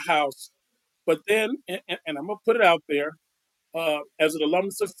 Morehouse, but then, and I'm gonna put it out there, as an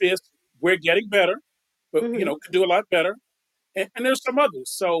alumnus of Fisk, we're getting better, but Mm-hmm. could do a lot better. And there's some others.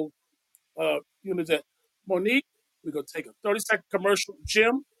 So that Monique, we're gonna take a 30-second commercial.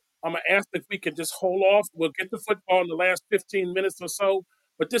 Jim, I'm gonna ask if we can just hold off. We'll get to football in the last 15 minutes or so.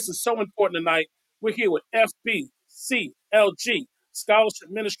 But this is so important tonight. We're here with FBCLG Scholarship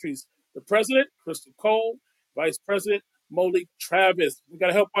Ministries. The president, Christel Cole, Vice President Monique Travis. We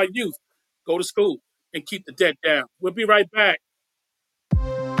gotta help our youth go to school and keep the debt down. We'll be right back.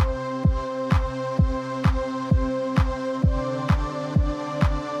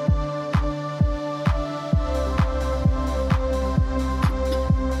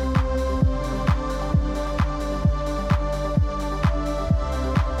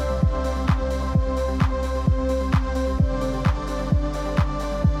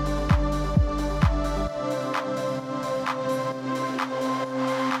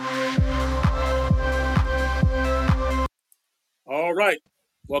 All right.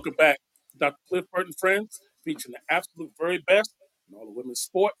 Welcome back. Dr. Cliff Burt and Friends, featuring the absolute very best in all the women's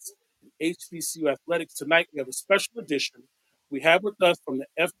sports and HBCU athletics. Tonight, we have a special edition. We have with us from the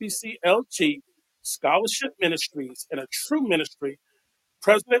FBCLG Scholarship Ministries and a true ministry,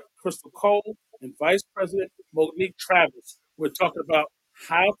 President Christel Cole and Vice President Monique Travis. We're talking about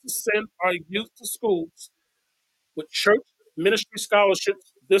how to send our youth to schools with church ministry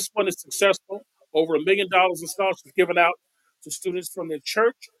scholarships. This one is successful. Over $1 million in scholarships given out to students from their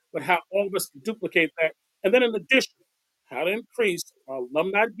church, but how all of us can duplicate that. And then in addition, how to increase our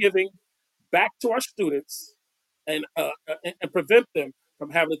alumni giving back to our students and prevent them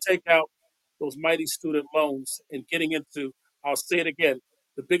from having to take out those mighty student loans and getting into, I'll say it again,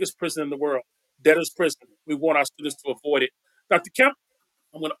 the biggest prison in the world, debtor's prison. We want our students to avoid it. Dr. Kemp,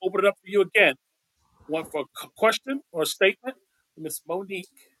 I'm going to open it up for you again. One for a question or a statement, Miss Monique.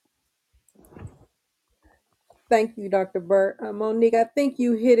 Thank you, Dr. Burt. Monique, I think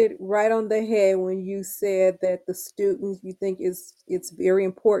you hit it right on the head when you said that the students, you think it's very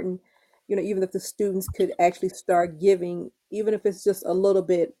important, even if the students could actually start giving, even if it's just a little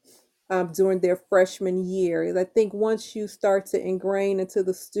bit during their freshman year. I think once you start to ingrain into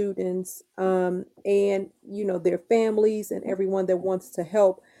the students and, their families and everyone that wants to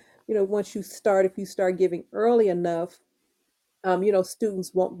help, once if you start giving early enough,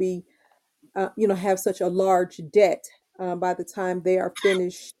 students won't be have such a large debt by the time they are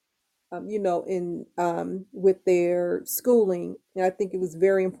finished, in with their schooling. And I think it was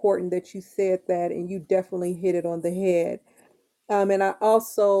very important that you said that, and you definitely hit it on the head. And I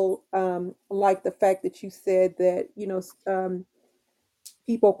also like the fact that you said that,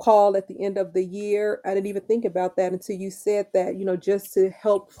 people call at the end of the year. I didn't even think about that until you said that, just to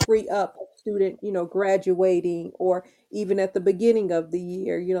help free up. student, graduating, or even at the beginning of the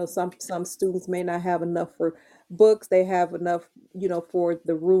year, some students may not have enough for books. They have enough, for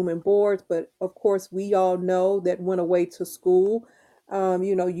the room and boards. But of course, we all know that went away to school.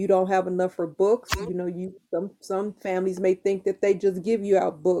 You don't have enough for books. Some families may think that they just give you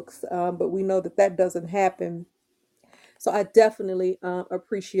out books, but we know that that doesn't happen. So I definitely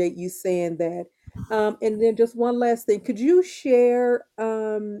appreciate you saying that. And then just one last thing, could you share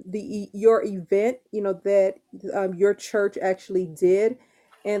your event, that your church actually did,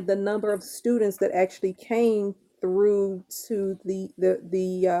 and the number of students that actually came through to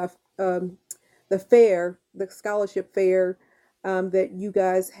the fair, the scholarship fair, that you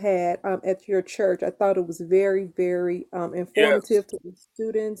guys had at your church? I thought it was very, very Yes. informative to the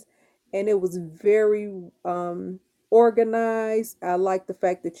students, and it was very organized. I like the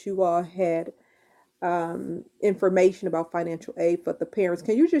fact that you all had information about financial aid for the parents.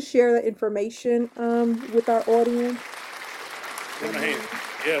 Can you just share that information with our audience? In my hand.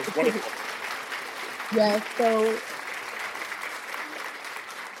 Yes, wonderful. Yes, so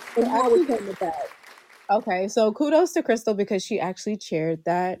And how it actually, came about. okay, so kudos to Christel because she actually chaired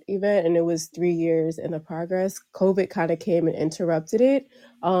that event and it was 3 years in the progress. COVID kind of came and interrupted it.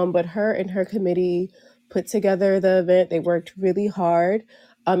 But her and her committee put together the event. They worked really hard.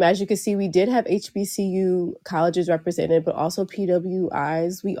 As you can see, we did have HBCU colleges represented, but also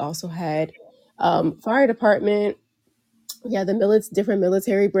PWIs. We also had fire department, yeah, the different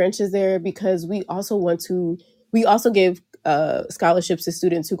military branches there because we also give scholarships to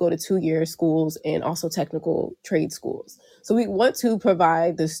students who go to 2-year schools and also technical trade schools. So we want to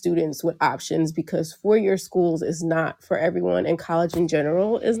provide the students with options because 4-year schools is not for everyone and college in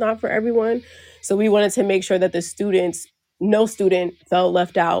general is not for everyone. So we wanted to make sure that no student felt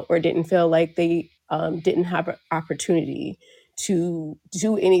left out or didn't feel like they didn't have an opportunity to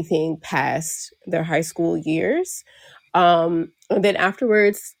do anything past their high school years. And then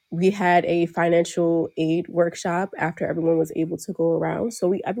afterwards, we had a financial aid workshop after everyone was able to go around.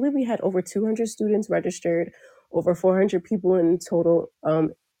 So I believe we had over 200 students registered, over 400 people in total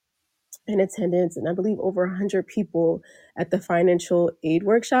in attendance, and I believe over 100 people at the financial aid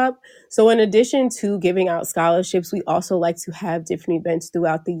workshop. So, in addition to giving out scholarships, we also like to have different events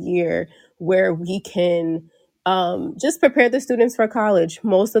throughout the year where we can just prepare the students for college.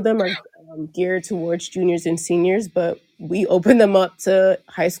 Most of them are geared towards juniors and seniors, but we open them up to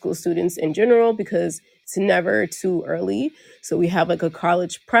high school students in general because it's never too early. So, we have like a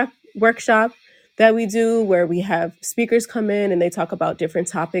college prep workshop that we do where we have speakers come in and they talk about different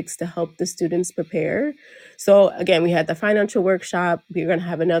topics to help the students prepare. So again, we had the financial workshop. We're going to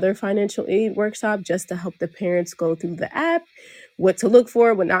have another financial aid workshop just to help the parents go through the app, what to look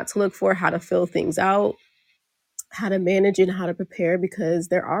for, what not to look for, how to fill things out, how to manage and how to prepare because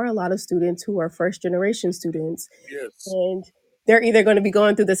there are a lot of students who are first generation students Yes. and they're either going to be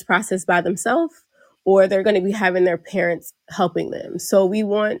going through this process by themselves or they're going to be having their parents helping them. So we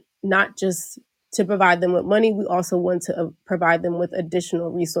want not just to provide them with money, we also want to provide them with additional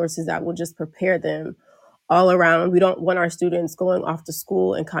resources that will just prepare them all around. We don't want our students going off to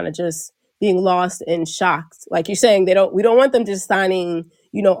school and kind of just being lost and shocked. Like you're saying, we don't want them just signing,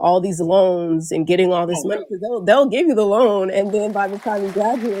 all these loans and getting all Come this on money now. because they'll give you the loan. And then by the time you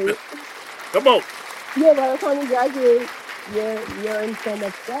graduate, Come on. yeah, by the time you graduate, you're in so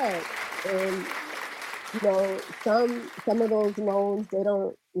much debt. And some of those loans they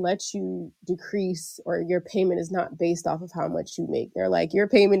don't let you decrease or your payment is not based off of how much you make. They're like your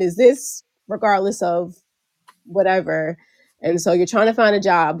payment is this regardless of whatever. And so you're trying to find a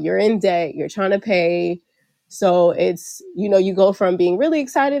job, you're in debt, you're trying to pay. So it's, you go from being really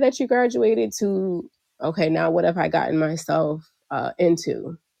excited that you graduated to, okay, now what have I gotten myself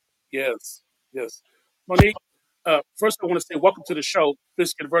into? Yes. Yes. Monique, first I want to say welcome to the show,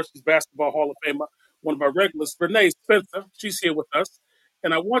 Fisk University's Basketball Hall of Famer, one of our regulars, Renee Spencer. She's here with us.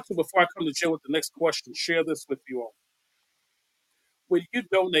 And I want to, before I come to Jill with the next question, share this with you all. When you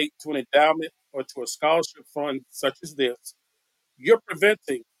donate to an endowment or to a scholarship fund such as this, you're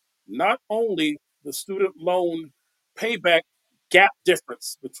preventing not only the student loan payback gap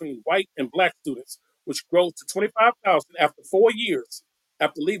difference between white and black students, which grows to 25,000 after 4 years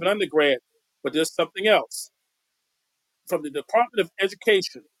after leaving undergrad, but there's something else. From the Department of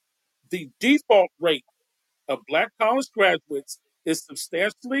Education, the default rate of black college graduates is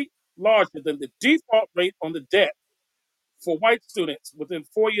substantially larger than the default rate on the debt for white students within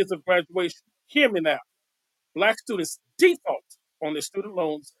 4 years of graduation. Hear me now. Black students default on their student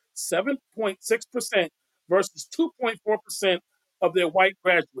loans 7.6% versus 2.4% of their white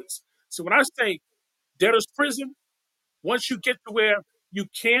graduates. So when I say debtor's prison, once you get to where you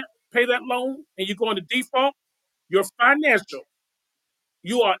can't pay that loan and you go into default, your financial,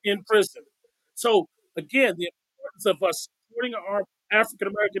 you are in prison. So again, the importance of us supporting our African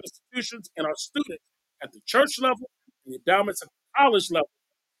American institutions and our students at the church level and the endowments at the college level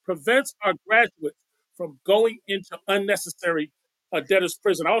prevents our graduates from going into unnecessary debtor's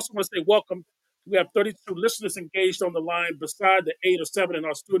prison. I also want to say welcome. We have 32 listeners engaged on the line beside the 8 or 7 in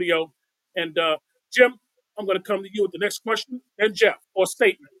our studio. And Jim, I'm going to come to you with the next question, and Jeff, or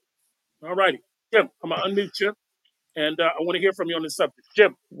statement. All righty. Jim, I'm going to unmute you, and I want to hear from you on this subject.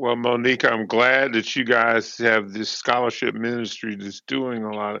 Jim. Well, Monique, I'm glad that you guys have this scholarship ministry that's doing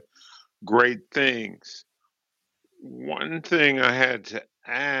a lot of great things. One thing I had to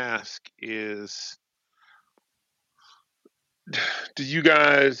ask is, do you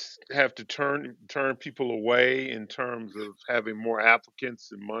guys have to turn people away in terms of having more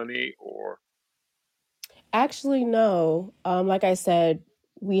applicants and money, or? Actually, no. Like I said,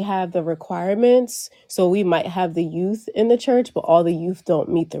 we have the requirements. So we might have the youth in the church, but all the youth don't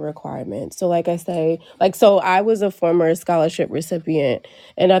meet the requirements. So like I say, so I was a former scholarship recipient.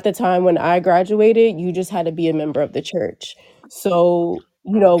 And at the time when I graduated, you just had to be a member of the church. So,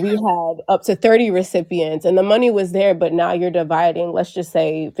 we had up to 30 recipients and the money was there, but now you're dividing, let's just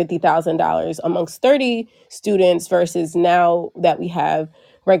say $50,000 amongst 30 students versus now that we have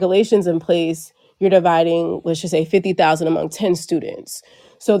regulations in place, you're dividing, let's just say 50,000 among 10 students.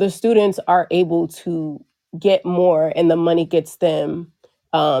 So the students are able to get more and the money gets them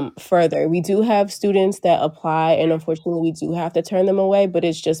further. We do have students that apply and unfortunately we do have to turn them away, but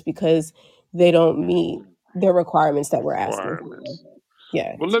it's just because they don't meet the requirements that we're asking for. Requirements.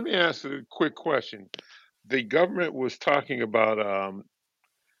 Yeah. Well, let me ask a quick question. The government was talking about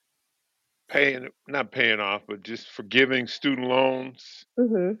not paying off, but just forgiving student loans.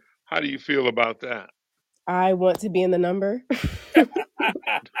 hmm How do you feel about that? I want to be in the number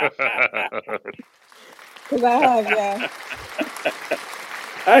because I have, yeah.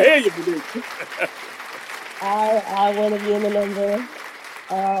 I hear you, Monique. I want to be in the number.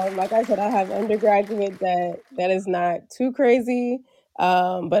 Like I said, I have undergraduate debt that is not too crazy.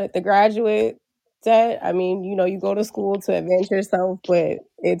 But at the graduate debt, I mean, you go to school to advance yourself, but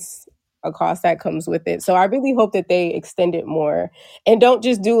it's a cost that comes with it. So I really hope that they extend it more and don't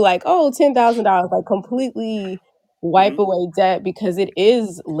just do like, oh, $10,000, like completely wipe hmm away debt because it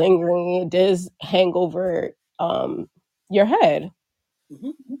is lingering. It does hang over your head.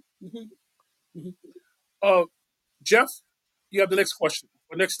 hmm hmm hmm Uh, Jeff, you have the next question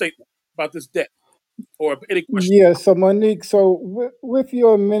or next statement about this debt or any question you Yeah, want. so Monique, so with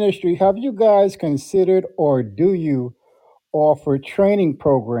your ministry, have you guys considered or do you offer training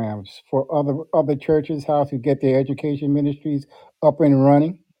programs for other churches how to get their education ministries up and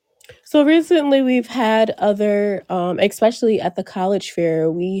running? So recently we've had other, especially at the college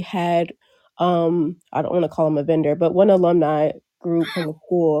fair, we had, I don't want to call them a vendor, but one alumni group from the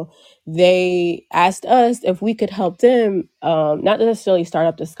school, they asked us if we could help them, not necessarily start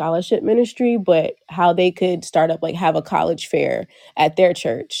up the scholarship ministry, but how they could start up, like have a college fair at their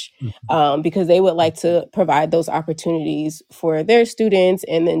church. Mhm. Because they would like to provide those opportunities for their students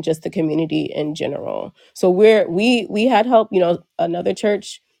and then just the community in general. So we had help, another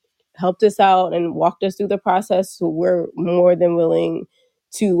church helped us out and walked us through the process. So we're more than willing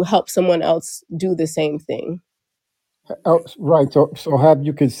to help someone else do the same thing. Oh, Okay. right. So have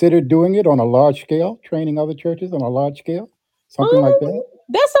you considered doing it on a large scale, training other churches on a large scale, something Um, like that?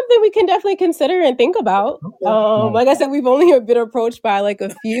 that's something we can definitely consider and think about. Okay. Nice. Like I said, we've only been approached by like a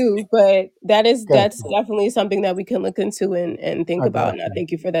few, but Got that's you. definitely something that we can look into and think I about. got And I you.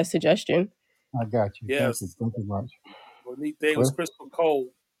 thank you for that suggestion. I got you. Thank you. Yes, Thank you much. Monique Davis, Cliff? Crystal Cole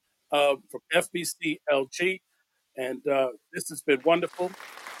from FBCLG. And this has been wonderful.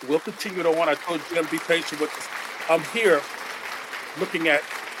 We'll continue to on. I told you to be patient with us. I'm here looking at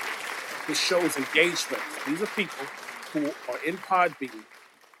the show's engagements. These are people who are in Podbean.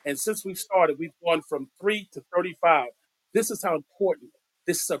 And since we've started, we've gone from 3 to 35. This is how important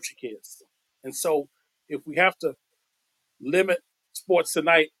this subject is. And so if we have to limit sports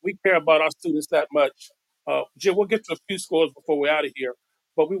tonight, we care about our students that much. Jim, we'll get to a few scores before we're out of here,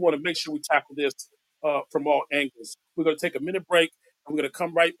 but we want to make sure we tackle this from all angles. We're going to take a minute break and we're going to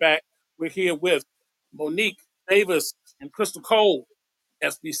come right back. We're here with Monique Davis and Crystal Cole,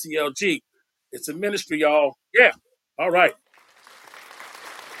 FBCLG. It's a ministry, y'all. Yeah. All right.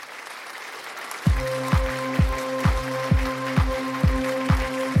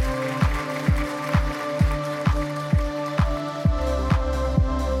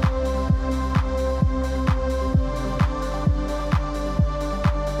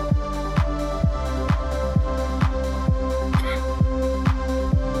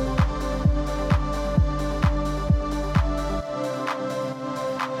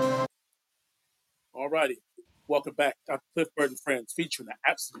 righty. Welcome back, Dr. Cliff Burton Friends, featuring the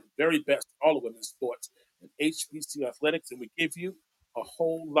absolute very best of all of women's sports and HBCU athletics, and we give you a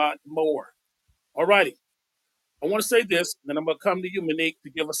whole lot more. All righty. I want to say this, and then I'm going to come to you, Monique, to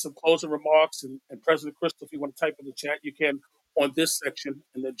give us some closing remarks. And President Christel, if you want to type in the chat, you can on this section,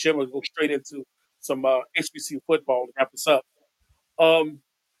 and then Jim will go straight into some HBCU football to wrap us up. Um,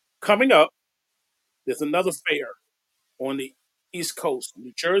 Coming up, there's another fair on the East Coast,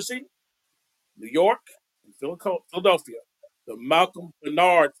 New Jersey, New York, and Philadelphia, the Malcolm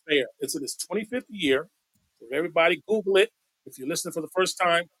Bernard Fair. It's in its 25th year. So everybody Google it. If you're listening for the first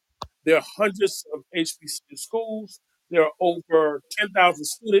time, there are hundreds of HBCU schools. There are over 10,000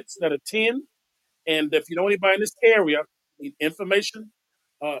 students that attend. And if you know anybody in this area, need information,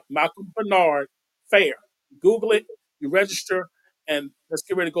 Malcolm Bernard Fair. Google it, you register, and let's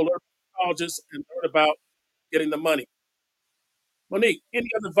get ready to go learn about colleges and learn about getting the money. Monique, any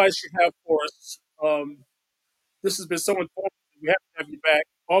other advice you have for us? This has been so informative. We have to have you back.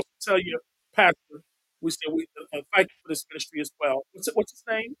 Also, tell your pastor we said we thank you for this ministry as well. What's his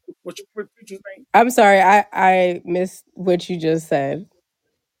name? What's your preacher's name? I'm sorry, I missed what you just said.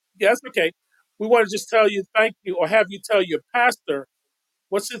 Yes, okay. We want to just tell you thank you, or have you tell your pastor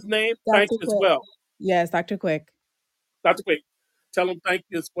what's his name? Thank Dr. you as Quick. well, Yes, Dr. Quick. Dr. Quick. Tell him thank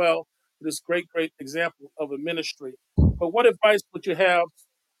you as well for this great example of a ministry. But what advice would you have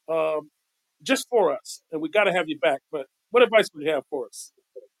um, just for us? And we got to have you back. But what advice would you have for us?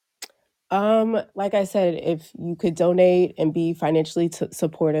 Like I said, if you could donate and be financially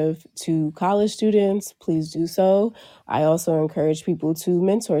supportive to college students, please do so. I also encourage people to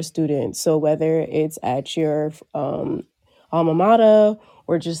mentor students. So whether it's at your alma mater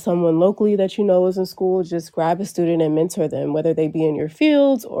or just someone locally that you know is in school, just grab a student and mentor them, whether they be in your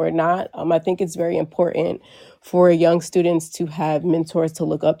fields or not. I think it's very important for young students to have mentors to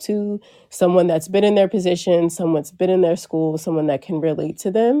look up to, someone that's been in their position, someone that's been in their school, someone that can relate to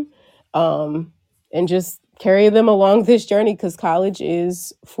them, and just carry them along this journey, because college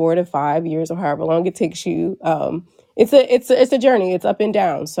is 4 to 5 years or however long it takes you. It's a journey. It's up and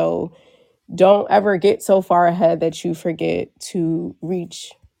down. So don't ever get so far ahead that you forget to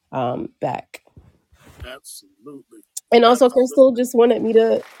reach back. Absolutely. And also, Christel Absolutely. just wanted me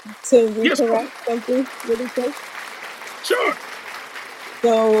to Yes, go recorrect ahead. something really quick. Sure.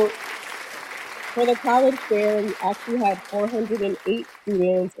 So for the college fair, we actually had 408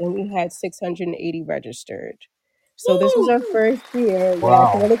 students and we had 680 registered. So this was Woo! our first year. Yeah, so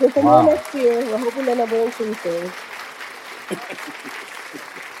Wow. we're looking for more Wow. next year. We're hoping the number increases.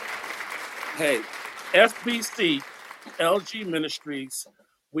 Hey, FBCLG Ministries.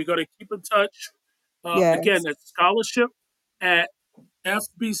 We're going to keep in touch. Again, Yes. that's scholarship at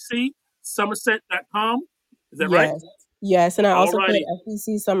FBCSomerset.com. Is that right? Yes. Yes. And I All also put righty.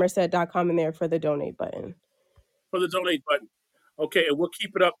 FBCSomerset.com in there for the donate button. For the donate button. Okay, and we'll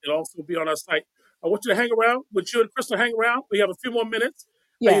keep it up. It'll also be on our site. I want you to hang around. Would you and Crystal hang around? We have a few more minutes.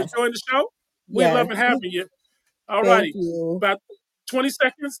 Are you Yes. enjoying the show? We're Yes. loving having you. All Thank righty. you. About 20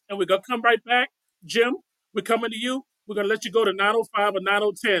 seconds, and we're going to come right back. Jim, we're coming to you. We're going to let you go to 9:05 or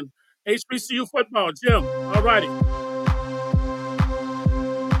 9:10. HBCU football. Jim, all righty.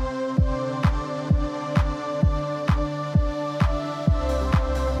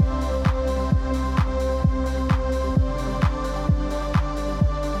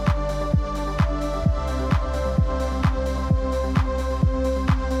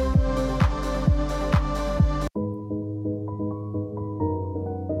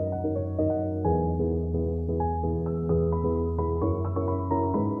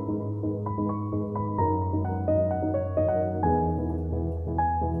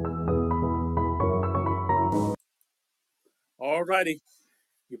 All righty.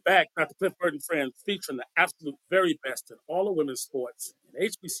 You're back, Dr. Cliff Burton Friends, featuring the absolute very best in all of women's sports and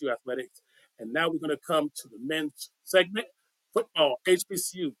HBCU athletics. And now we're going to come to the men's segment football,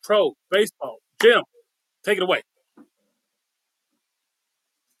 HBCU, pro, baseball. Jim, take it away.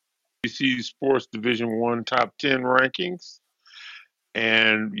 FBCU Sports Division I top 10 rankings.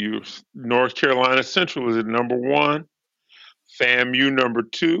 And North Carolina Central is at number one. FAMU number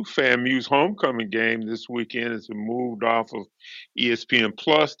two. FAMU's homecoming game this weekend has been moved off of ESPN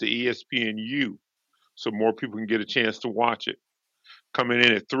Plus to ESPNU, so more people can get a chance to watch it. Coming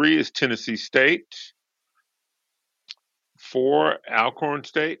in at three is Tennessee State. Four, Alcorn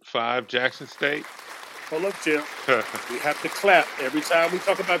State. Five, Jackson State. Hold up, Jim. We have to clap every time we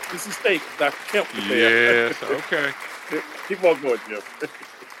talk about Tennessee State. Dr. Kemp was there. Yes, okay. Keep on going, Jim.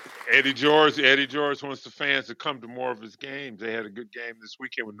 Eddie George wants the fans to come to more of his games. They had a good game this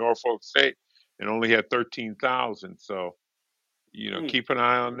weekend with Norfolk State and only had 13,000. So, Mm, keep an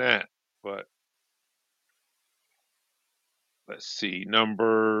eye on that. But Let's see.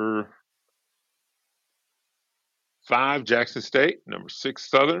 Number 5, Jackson State. Number 6,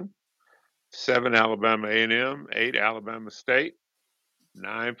 Southern. 7, Alabama A&M. 8, Alabama State.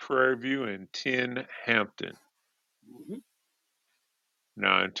 9, Prairie View, and 10, Hampton. Mm-hmm.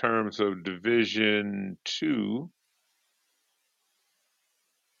 Now, in terms of Division II,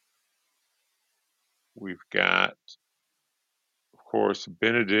 we've got, of course,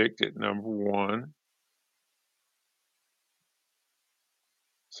 Benedict at number 1.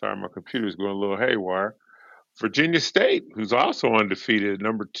 Sorry, my computer's going a little haywire. Virginia State, who's also undefeated at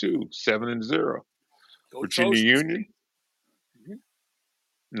number 2, 7-0. Go Virginia Trojans. Union, Mm-hmm.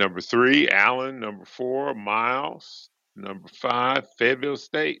 number 3, Allen, number 4, Miles, number 5, Fayetteville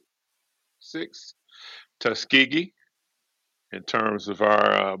State, 6, Tuskegee. In terms of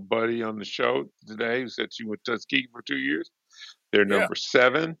our buddy on the show today, who said she went to Tuskegee for 2 years, they're Yeah. number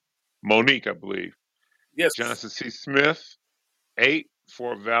 7, Monique, I believe. Yes. Johnson C. Smith, 8,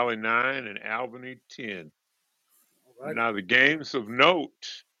 Fort Valley 9, and Albany 10. All right. Now the games of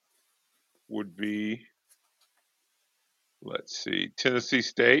note would be, let's see, Tennessee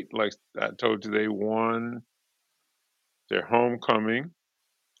State, like I told you, they won their homecoming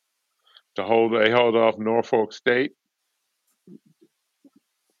they held off Norfolk State.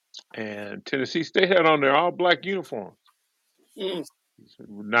 And Tennessee State had on their all black uniforms. Mm.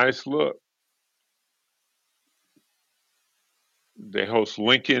 Nice look. They host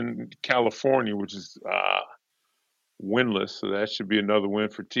Lincoln, California, which is winless, so that should be another win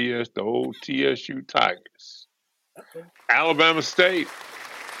for the old TSU Tigers. Uh-oh. Alabama State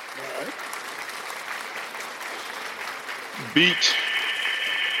All right. beat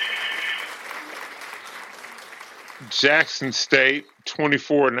Jackson State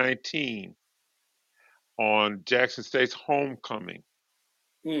 24-19 on Jackson State's homecoming.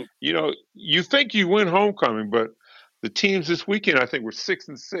 Mm. You know, you think you win homecoming, but the teams this weekend, I think, were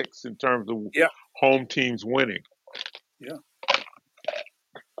 6-6 in terms of home teams winning. Yeah.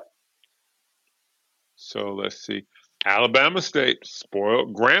 So let's see. Alabama State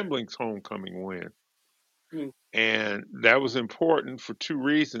spoiled Grambling's homecoming win. Mm. And that was important for 2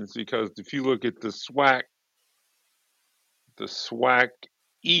 reasons, because if you look at the SWAC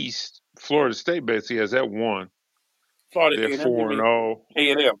East, Florida State basically has that one. Florida They're A&M. 4-0.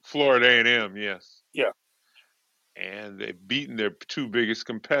 A&M. Florida A&M, yes. Yeah. And they've beaten their 2 biggest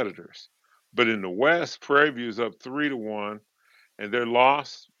competitors. But in the West, Prairie View is up 3-1, and their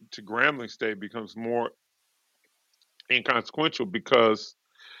loss to Grambling State becomes more inconsequential because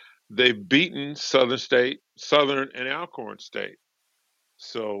they've beaten Southern and Alcorn State.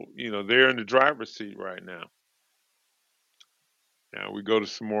 So, they're in the driver's seat right now. Now we go to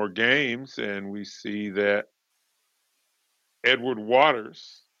some more games and we see that Edward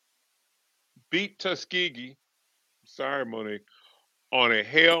Waters beat Tuskegee, sorry, Monique, on a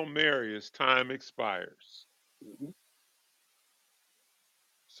Hail Mary as time expires. Mm-hmm.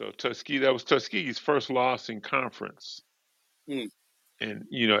 So that was Tuskegee's first loss in conference. Mm. And,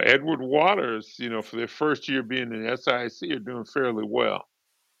 Edward Waters, for their first year being in SIC are doing fairly well.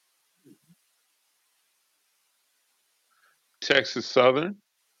 Texas Southern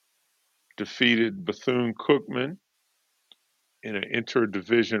defeated Bethune-Cookman in an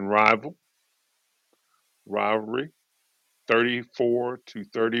inter-division rivalry,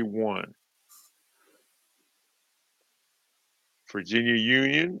 34-31. Virginia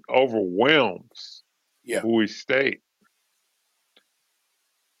Union overwhelms Bowie State.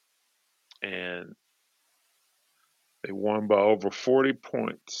 And they won by over 40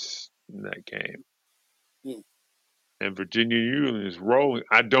 points in that game. Mm. And Virginia Union is rolling.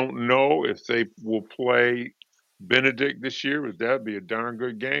 I don't know if they will play Benedict this year, but that'd be a darn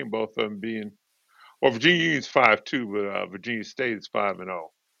good game, both of them being. Well, Virginia Union's 5-2, but Virginia State is 5-0.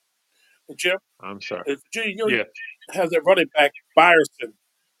 Well, Jim, I'm sorry. Virginia Union has their running back Byerson,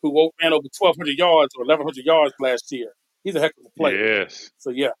 who ran over 1,200 yards or 1,100 yards last year. He's a heck of a player. Yes. So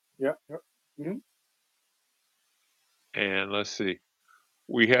yeah. Mm-hmm. And let's see.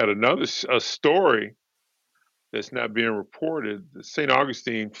 We had a story that's not being reported. The St.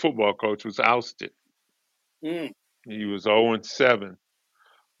 Augustine football coach was ousted. Mm. He was 0-7.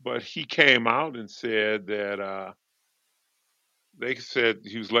 But he came out and said that they said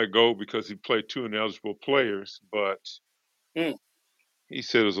he was let go because he played 2 ineligible players. But he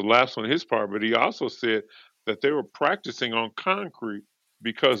said it was a lapse on his part. But he also said that they were practicing on concrete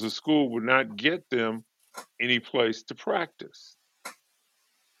because the school would not get them any place to practice.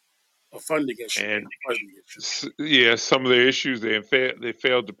 A funding issue. And some of their issues, they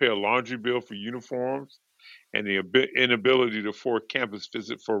failed to pay a laundry bill for uniforms and the inability to afford campus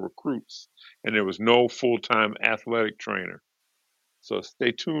visit for recruits. And there was no full-time athletic trainer. So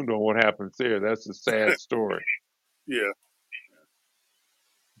stay tuned on what happens there. That's a sad story Yeah.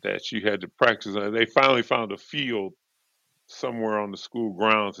 that you had to practice on. They finally found a field somewhere on the school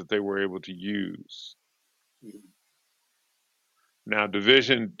grounds that they were able to use. Mhm. Now,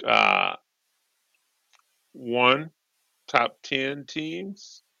 Division One, top 10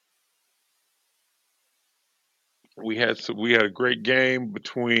 teams. We had a great game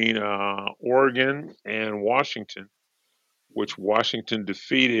between Oregon and Washington, which Washington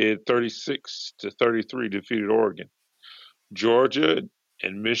defeated 36-33. Defeated Oregon. Georgia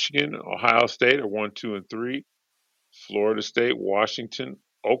and Michigan, Ohio State are 1, 2, and 3. Florida State, Washington,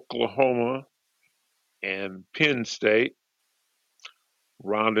 Oklahoma, and Penn State,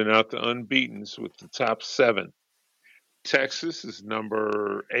 rounding out the unbeatens with the top 7. Texas is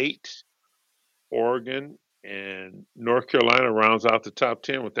number 8. Oregon and North Carolina rounds out the top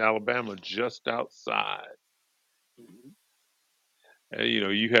 10 with Alabama just outside. Mhm.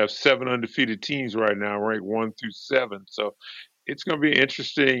 You have 7 undefeated teams right now, ranked 1 through 7. So it's going to be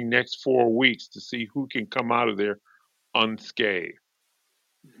interesting next 4 weeks to see who can come out of there unscathed.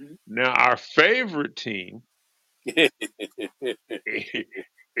 Mhm. Now, our favorite team in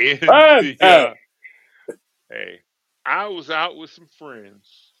Prime the time. hey, I was out with some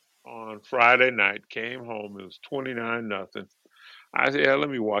friends on Friday night. Came home. It was 29-0. I said, yeah, let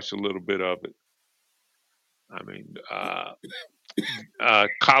me watch a little bit of it. I mean,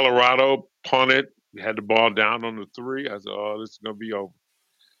 Colorado punted, had the ball down on the 3. I said, oh, this is going to be over.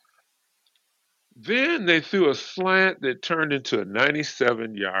 Then they threw a slant that turned into a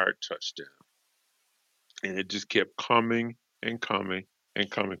 97-yard touchdown. And it just kept coming and coming and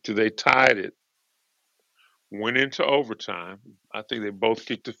coming till they tied it. Went into overtime. I think they both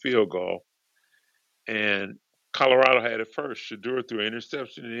kicked a field goal. And Colorado had it first. Shadur threw an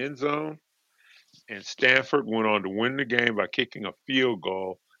interception in the end zone. And Stanford went on to win the game by kicking a field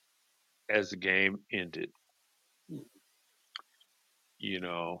goal as the game ended. You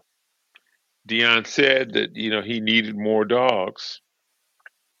know, Dion said that, he needed more dogs,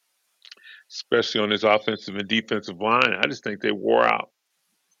 especially on his offensive and defensive line. I just think they wore out.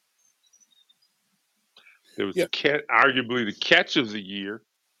 There was Yeah. arguably the catch of the year,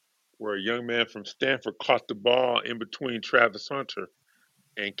 where a young man from Stanford caught the ball in between Travis Hunter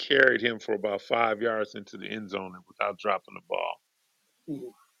and carried him for about 5 yards into the end zone without dropping the ball.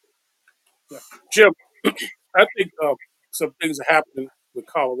 Mhm. Yeah. Jim, I think some things are happening with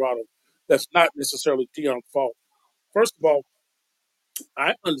Colorado that's not necessarily Dion's fault. First of all,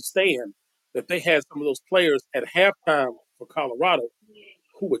 I understand that they had some of those players at halftime for Colorado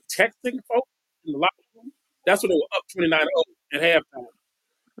who were texting folks in the locker room. That's when they were up 29-0 at halftime.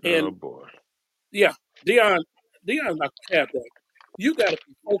 Oh And boy. yeah, Dion, Dion's not gonna have that. You got to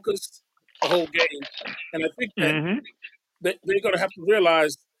be focused the whole game. And I think that Mm-hmm. they're going to have to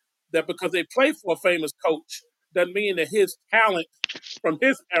realize that because they play for a famous coach doesn't mean that his talent from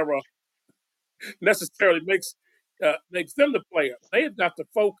his era necessarily makes them the player. They've got to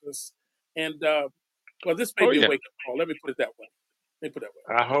focus. And well, this may Oh be a yeah. wake up call. Let me put it that way. Let me put it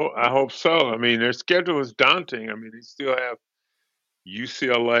I hope so. I mean, their schedule is daunting. I mean, they still have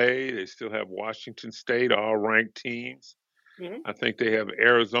UCLA, they still have Washington State, all ranked teams. that way. I think they have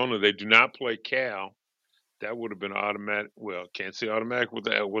Arizona. They do not play Cal. That would have been automatic. Well, can't say automatic with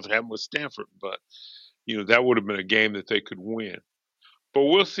that what happened with Stanford, but that would have been a game that they could win. But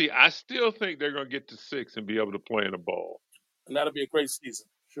we'll see. I still think they're going to get to 6 and be able to play in a bowl. And that'll be a great season.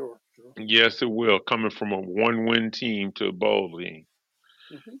 Sure, sure. Yes, it will. Coming from a one-win team to a bowl team.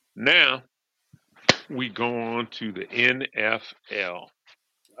 Hmm. Now we go on to the NFL.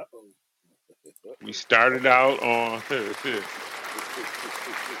 Uh-oh. We started out on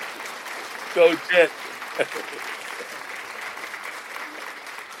Go Jet.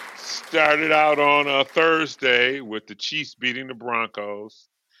 started out on a Thursday with the Chiefs beating the Broncos,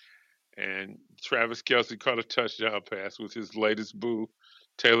 and Travis Kelsey caught a touchdown pass with his latest boo,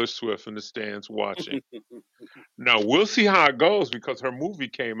 Taylor Swift, in the stands watching. Now we'll see how it goes because her movie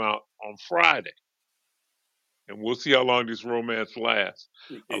came out on Friday, and we'll see how long this romance lasts.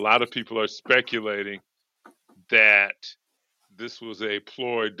 A lot of people are speculating that this was a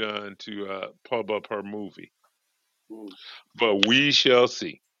ploy done to pub up her movie, but we shall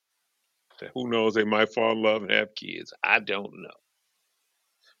see. Who knows? They might fall in love and have kids. I don't know.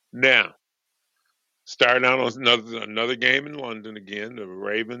 Now, starting out on another game in London again, the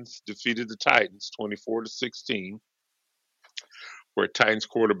Ravens defeated the Titans 24-16, where Titans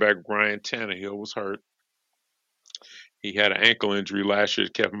quarterback Ryan Tannehill was hurt. He had an ankle injury last year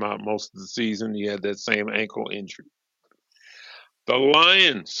that kept him out most of the season. He had that same ankle injury. The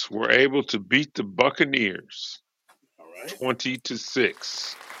Lions were able to beat the Buccaneers right.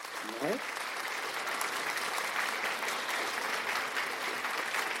 20-6. All right.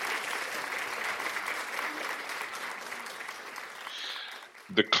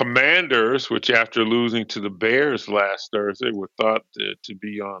 The Commanders, which after losing to the Bears last Thursday, were thought to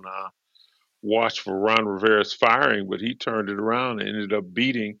be on watch for Ron Rivera's firing, but he turned it around and ended up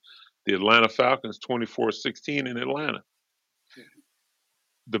beating the Atlanta Falcons 24-16 in Atlanta.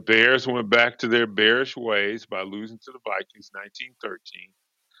 The Bears went back to their bearish ways by losing to the Vikings 19-13.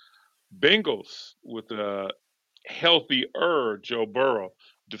 Bengals, with a healthier Joe Burrow,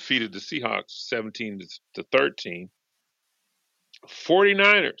 defeated the Seahawks 17-13.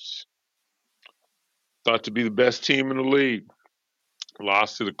 49ers, thought to be the best team in the league,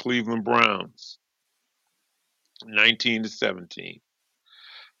 lost to the Cleveland Browns 19-17.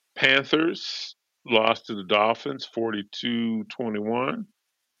 Panthers lost to the Dolphins 42-21.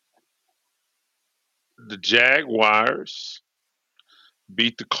 The Jaguars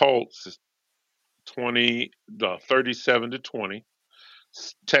beat the Colts 37-20.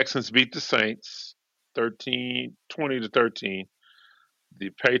 Texans beat the Saints 20-13. The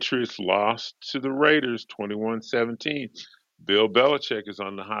Patriots lost to the Raiders 21-17. Bill Belichick is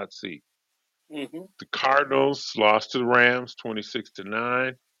on the hot seat. Mm-hmm. The Cardinals lost to the Rams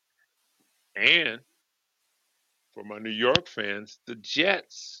 26-9. And for my New York fans, the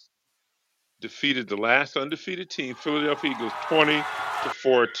Jets defeated the last undefeated team, Philadelphia Eagles,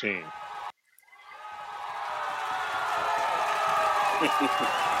 20-14.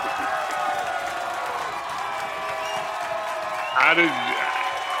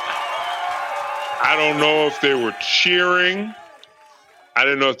 I don't know if they were cheering. I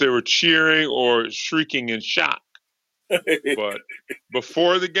didn't know if they were cheering or shrieking in shock. But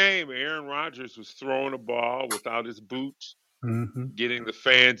before the game, Aaron Rodgers was throwing a ball without his boots, getting the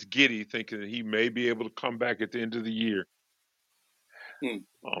fans giddy, thinking that he may be able to come back at the end of the year.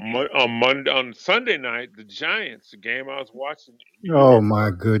 On Sunday night, the Giants, the game I was watching in New Oh York, my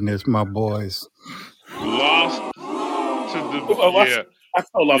goodness, my boys. lost to the Well, I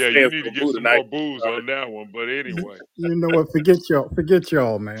told our You fans need to to get boo some tonight. more booze on that one. But anyway, You know what? Forget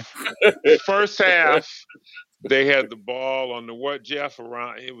y'all, man. first half they had the ball on the what, Jeff?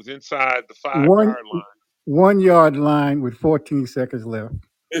 Around it was inside the 5 One yard line, 1 yard line with 14 seconds left.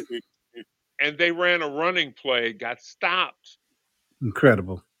 and they ran a running play, got stopped.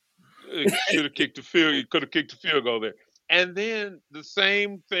 Incredible. Should have kicked the field. You could have kicked the field goal there. And then the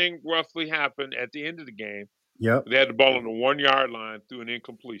same thing roughly happened at the end of the game. Yep. They had the ball on the 1 yard line through an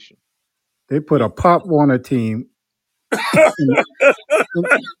incompletion. They put a Pop Warner team in,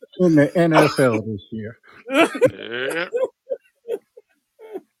 in the NFL this year. Yeah.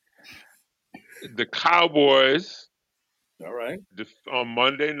 The Cowboys All right. on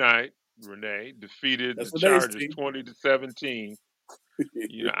Monday night, Renee, defeated That's the what they Chargers see. 20-17.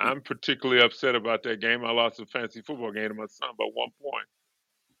 You know, I'm particularly upset about that game. I lost a fantasy football game to my son by 1 point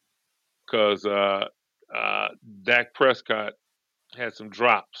because Dak Prescott had some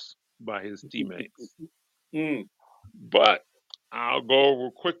drops by his teammates. Mm. But I'll go over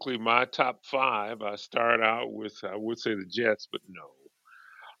quickly my top 5. I start out with, I would say the Jets, but no.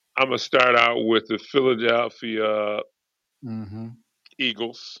 I'm going to start out with the Philadelphia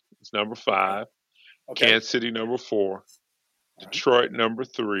Eagles. It's number 5. Okay. Kansas City, number 4. All right. Detroit, number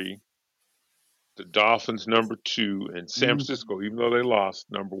 3. The Dolphins, number 2. And San Francisco, even though they lost,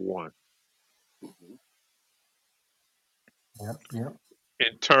 number 1. Mm-hmm. Yep.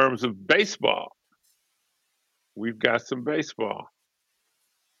 In terms of baseball, we've got some baseball.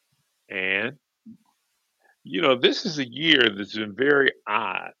 And, you know, this is a year that's been very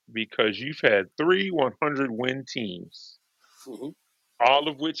odd because you've had 3 100-win teams, Mm-hmm. all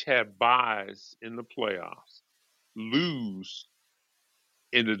of which had byes in the playoffs, lose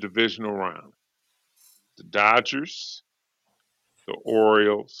in the divisional round. The Dodgers, the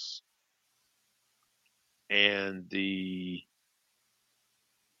Orioles, and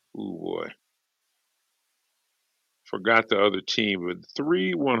forgot the other team, but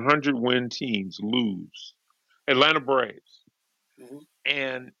 3 100-win teams lose. Atlanta Braves. Mm-hmm.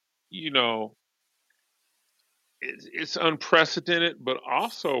 And, you know, it's unprecedented, but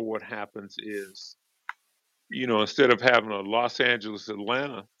also what happens is, you know, instead of having a Los Angeles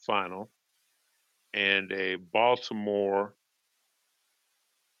Atlanta final and a Baltimore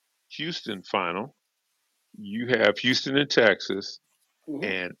Houston final, you have Houston and Texas Mm-hmm.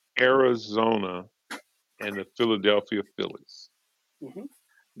 and Arizona and the Philadelphia Phillies. Mm-hmm.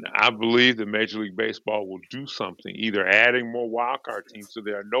 Now, I believe that Major League Baseball will do something, either adding more wildcard teams so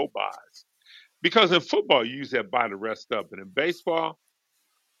there are no buys. Because in football, you use that bye to rest up. And in baseball,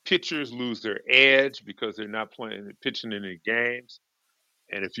 pitchers lose their edge because they're not pitching in any games.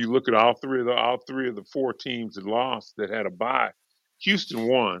 And if you look at all three of the four teams that lost that had a bye, Houston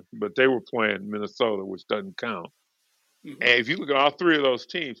won, but they were playing Minnesota, which doesn't count. Mm-hmm. And if you look at all three of those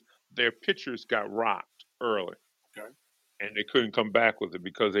teams, their pitchers got rocked early, Okay. and they couldn't come back with it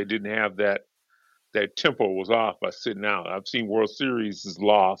because they didn't have that tempo was off by sitting out. I've seen World Series is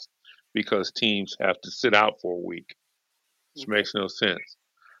lost because teams have to sit out for a week, which Okay. makes no sense.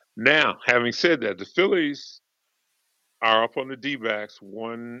 Now, having said that, the Phillies are up on the D-backs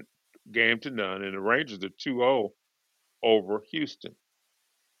 1-0, and the Rangers are 2-0 over Houston.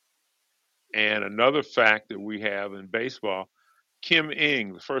 And another fact that we have in baseball, Kim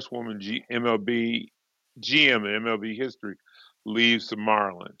Ng, the first woman MLB GM in MLB history, leaves the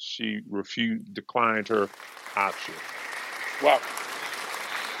Marlins. She declined her option. Wow.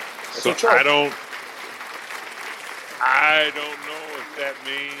 That's So a choice. I don't know if that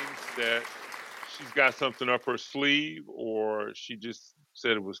means that she's got something up her sleeve or she just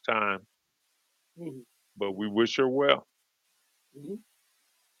said it was time. Mm-hmm. But we wish her well. Mm-hmm.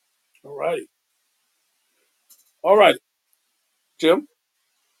 All righty. All right, Jim.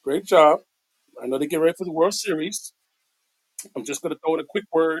 Great job. I know they get ready for the World Series. I'm just going to throw in a quick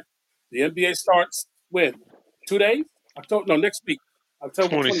word. The NBA starts when? 2 days? next week.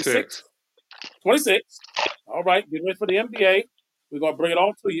 October 26th. 26. 26th. All right, get ready for the NBA. We're going to bring it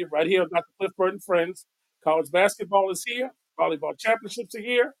all to you right here on Dr. Cliff Burt and Friends. College basketball is here. Volleyball championships are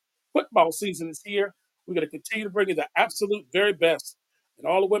here. Football season is here. We're going to continue to bring you the absolute very best in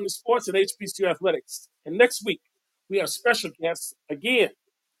all the women's sports and HBCU athletics. And next week, we have special guests again.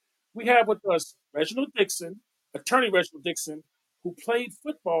 We have with us attorney Reginald Dixon, who played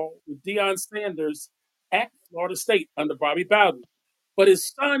football with Deion Sanders at Florida State under Bobby Bowden. But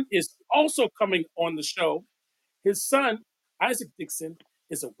his son is also coming on the show. His son, Isaac Dixon,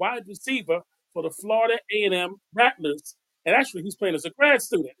 is a wide receiver for the Florida A&M Rattlers. And actually, he's playing as a grad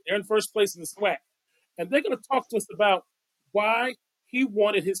student. They're in first place in the SWAC. And they're going to talk to us about why he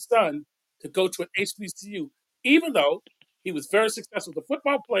wanted his son to go to an HBCU, even though he was very successful as a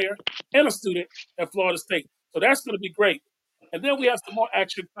football player and a student at Florida State. So that's going to be great. And then we have some more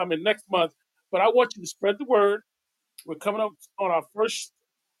action coming next month. But I want you to spread the word. We're coming up on our first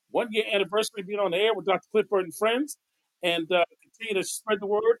 1 year anniversary being on the air with Dr. Clifford and friends. And continue to spread the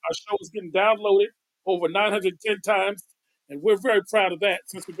word. Our show is getting downloaded over 910 times. And we're very proud of that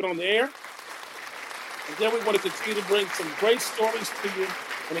since we've been on the air. And then we want to continue to bring some great stories to you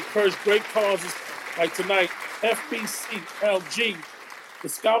and encourage great causes like tonight, FBCLG, the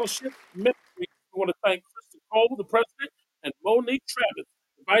Scholarship Ministry. We want to thank Christel Cole, the president, and Monique Travis,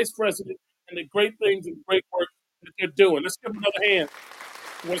 the vice president, and the great things and great work that they're doing. Let's give them another hand.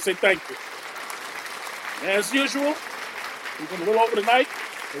 We want to say thank you. And as usual, we're going to roll over tonight,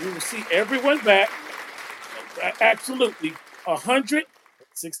 and we will see everyone back absolutely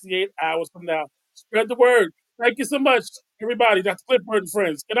 168 hours from now. Spread the word. Thank you so much, everybody. Dr. Clifford and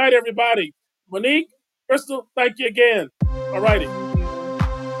friends. Good night, everybody. Monique, Christel, thank you again. All righty.